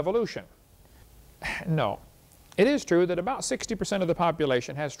teeth prove evolution? No. It is true that about 60% of the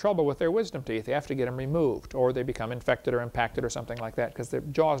population has trouble with their wisdom teeth. They have to get them removed, or they become infected or impacted or something like that because their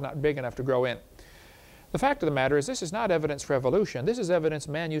jaw is not big enough to grow in. The fact of the matter is this is not evidence for evolution. This is evidence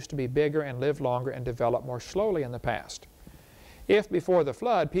man used to be bigger and live longer and develop more slowly in the past. If before the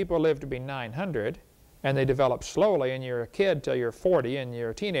flood people lived to be 900 and they develop slowly and you're a kid till you're 40 and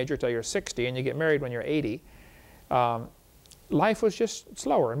you're a teenager till you're 60 and you get married when you're 80, life was just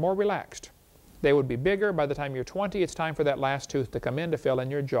slower and more relaxed. They would be bigger. By the time you're 20, it's time for that last tooth to come in to fill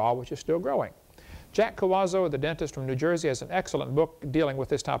in your jaw, which is still growing. Jack Cawazzo, the dentist from New Jersey, has an excellent book dealing with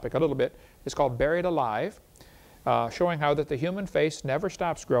this topic a little bit. It's called Buried Alive, showing how that the human face never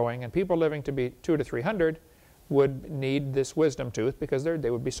stops growing, and people living to be 200 to 300 would need this wisdom tooth because they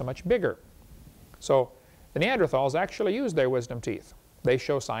would be so much bigger. So the Neanderthals actually used their wisdom teeth. They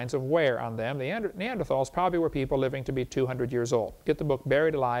show signs of wear on them. The Neanderthals probably were people living to be 200 years old. Get the book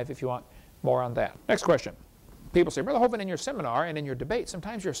Buried Alive if you want more on that. Next question. People say, Brother Hovind, in your seminar and in your debate,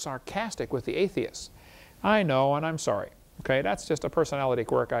 sometimes you're sarcastic with the atheists. I know, and I'm sorry. Okay, that's just a personality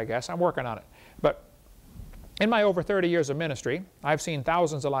quirk, I guess. I'm working on it. But in my over 30 years of ministry, I've seen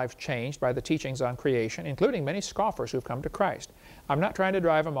thousands of lives changed by the teachings on creation, including many scoffers who've come to Christ. I'm not trying to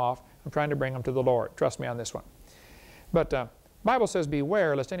drive them off. I'm trying to bring them to the Lord. Trust me on this one. But Bible says,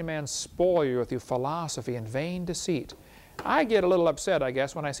 beware lest any man spoil you with your philosophy and vain deceit. I get a little upset, I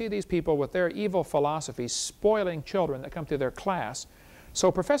guess, when I see these people with their evil philosophies spoiling children that come through their class.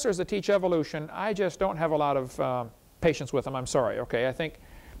 So professors that teach evolution, I just don't have a lot of patience with them. I'm sorry, okay? I think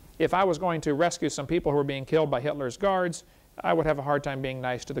if I was going to rescue some people who were being killed by Hitler's guards, I would have a hard time being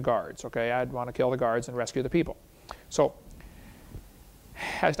nice to the guards, okay? I'd want to kill the guards and rescue the people. So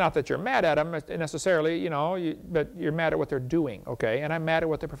it's not that you're mad at them necessarily, you know, but you're mad at what they're doing, okay? And I'm mad at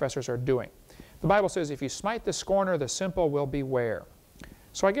what the professors are doing. The Bible says, if you smite the scorner, the simple will beware.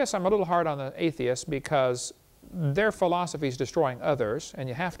 So I guess I'm a little hard on the atheists because their philosophy is destroying others, and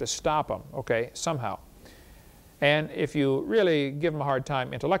you have to stop them, okay, somehow. And if you really give them a hard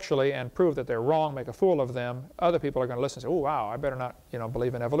time intellectually and prove that they're wrong, make a fool of them, other people are going to listen and say, oh, wow, I better not, you know,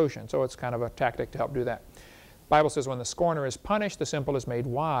 believe in evolution. So it's kind of a tactic to help do that. The Bible says, when the scorner is punished, the simple is made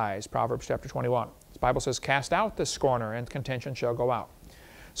wise, Proverbs chapter 21. The Bible says, cast out the scorner, and contention shall go out.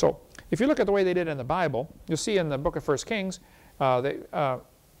 So if you look at the way they did in the Bible, you'll see in the book of 1 Kings,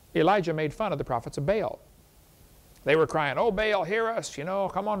 Elijah made fun of the prophets of Baal. They were crying, oh, Baal, hear us, you know,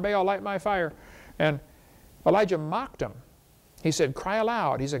 come on, Baal, light my fire. And Elijah mocked them. He said, cry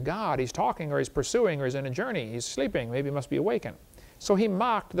aloud. He's a god. He's talking, or he's pursuing, or he's in a journey. He's sleeping. Maybe he must be awakened. So he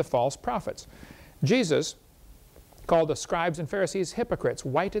mocked the false prophets. Jesus called the scribes and Pharisees hypocrites,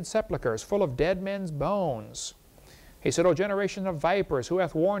 whited sepulchres, full of dead men's bones. He said, O generation of vipers, who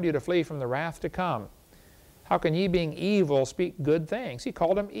hath warned you to flee from the wrath to come? How can ye, being evil, speak good things? He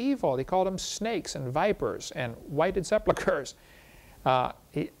called them evil. He called them snakes and vipers and whited sepulchres. All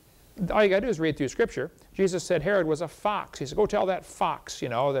you got to do is read through Scripture. Jesus said Herod was a fox. He said, go tell that fox, you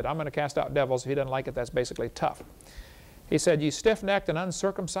know, that I'm going to cast out devils. If he doesn't like it, that's basically tough. He said, ye stiff-necked and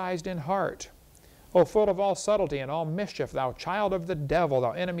uncircumcised in heart, O full of all subtlety and all mischief, thou child of the devil,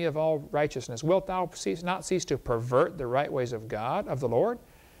 thou enemy of all righteousness, wilt thou not cease to pervert the right ways of God, of the Lord?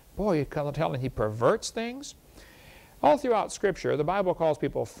 Boy, you're telling he perverts things? All throughout Scripture, the Bible calls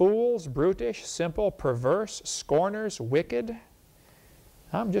people fools, brutish, simple, perverse, scorners, wicked.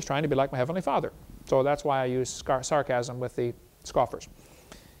 I'm just trying to be like my Heavenly Father. So that's why I use sarcasm with the scoffers.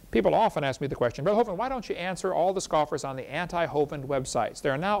 People often ask me the question, Brother Hovind, why don't you answer all the scoffers on the anti-Hovind websites?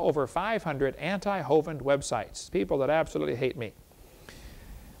 There are now over 500 anti-Hovind websites, people that absolutely hate me.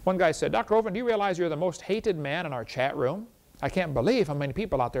 One guy said, Dr. Hovind, do you realize you're the most hated man in our chat room? I can't believe how many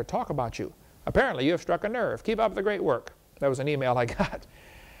people out there talk about you. Apparently you have struck a nerve. Keep up the great work. That was an email I got.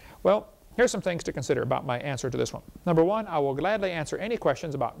 Well, Here's some things to consider about my answer to this one. Number one, I will gladly answer any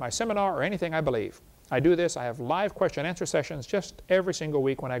questions about my seminar or anything I believe. I do this. I have live question and answer sessions just every single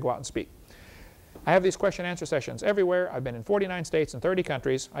week when I go out and speak. I have these question and answer sessions everywhere. I've been in 49 states and 30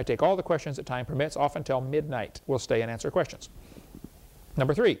 countries. I take all the questions that time permits, often till midnight. We'll stay and answer questions.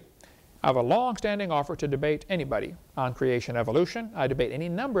 Number three, I have a long-standing offer to debate anybody on creation evolution. I debate any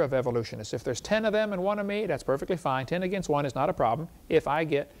number of evolutionists. If there's 10 of them and one of me, that's perfectly fine. 10 against 1 is not a problem if I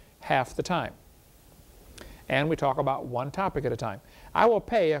get half the time. And we talk about one topic at a time. I will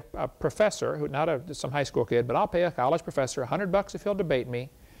pay a professor, who not some high school kid, but I'll pay a college professor $100 if he'll debate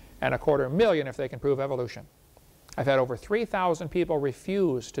me, and $250,000 if they can prove evolution. I've had over 3,000 people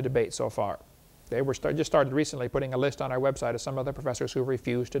refuse to debate so far. They just started recently putting a list on our website of some other professors who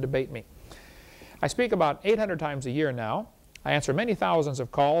refused to debate me. I speak about 800 times a year now. I answer many thousands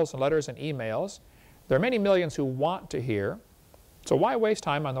of calls and letters and emails. There are many millions who want to hear, so why waste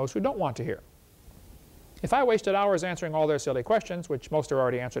time on those who don't want to hear? If I wasted hours answering all their silly questions, which most are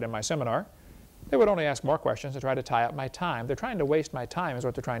already answered in my seminar, they would only ask more questions and try to tie up my time. They're trying to waste my time is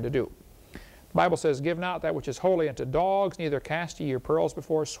what they're trying to do. The Bible says, give not that which is holy unto dogs, neither cast ye your pearls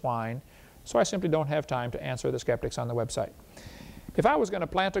before swine. So I simply don't have time to answer the skeptics on the website. If I was going to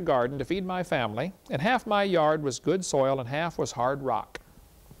plant a garden to feed my family, and half my yard was good soil and half was hard rock,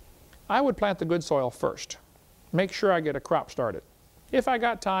 I would plant the good soil first. Make sure I get a crop started. If I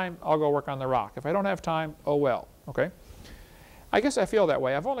got time, I'll go work on the rock. If I don't have time, oh well, okay? I guess I feel that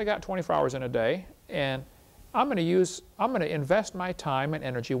way. I've only got 24 hours in a day, and I'm going to invest my time and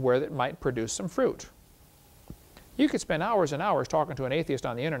energy where it might produce some fruit. You could spend hours and hours talking to an atheist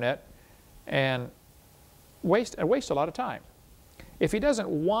on the internet and waste a lot of time. If he doesn't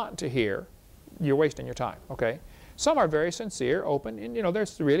want to hear, you're wasting your time, okay? Some are very sincere, open, and you know, they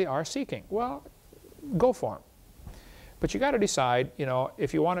really are seeking. Well, go for them. But you got to decide, you know,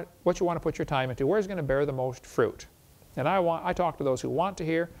 if you want what you want to put your time into, where's going to bear the most fruit. And I talk to those who want to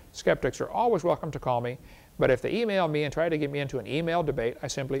hear. Skeptics are always welcome to call me, but if they email me and try to get me into an email debate, I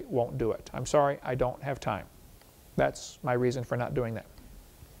simply won't do it. I'm sorry, I don't have time. That's my reason for not doing that.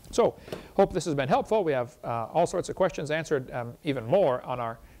 So, hope this has been helpful. We have all sorts of questions answered, even more on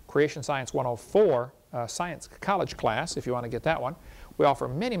our Creation Science 104 Science College class, if you want to get that one. We offer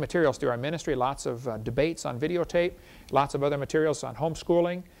many materials through our ministry, lots of debates on videotape, lots of other materials on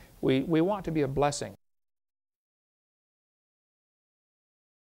homeschooling. We want to be a blessing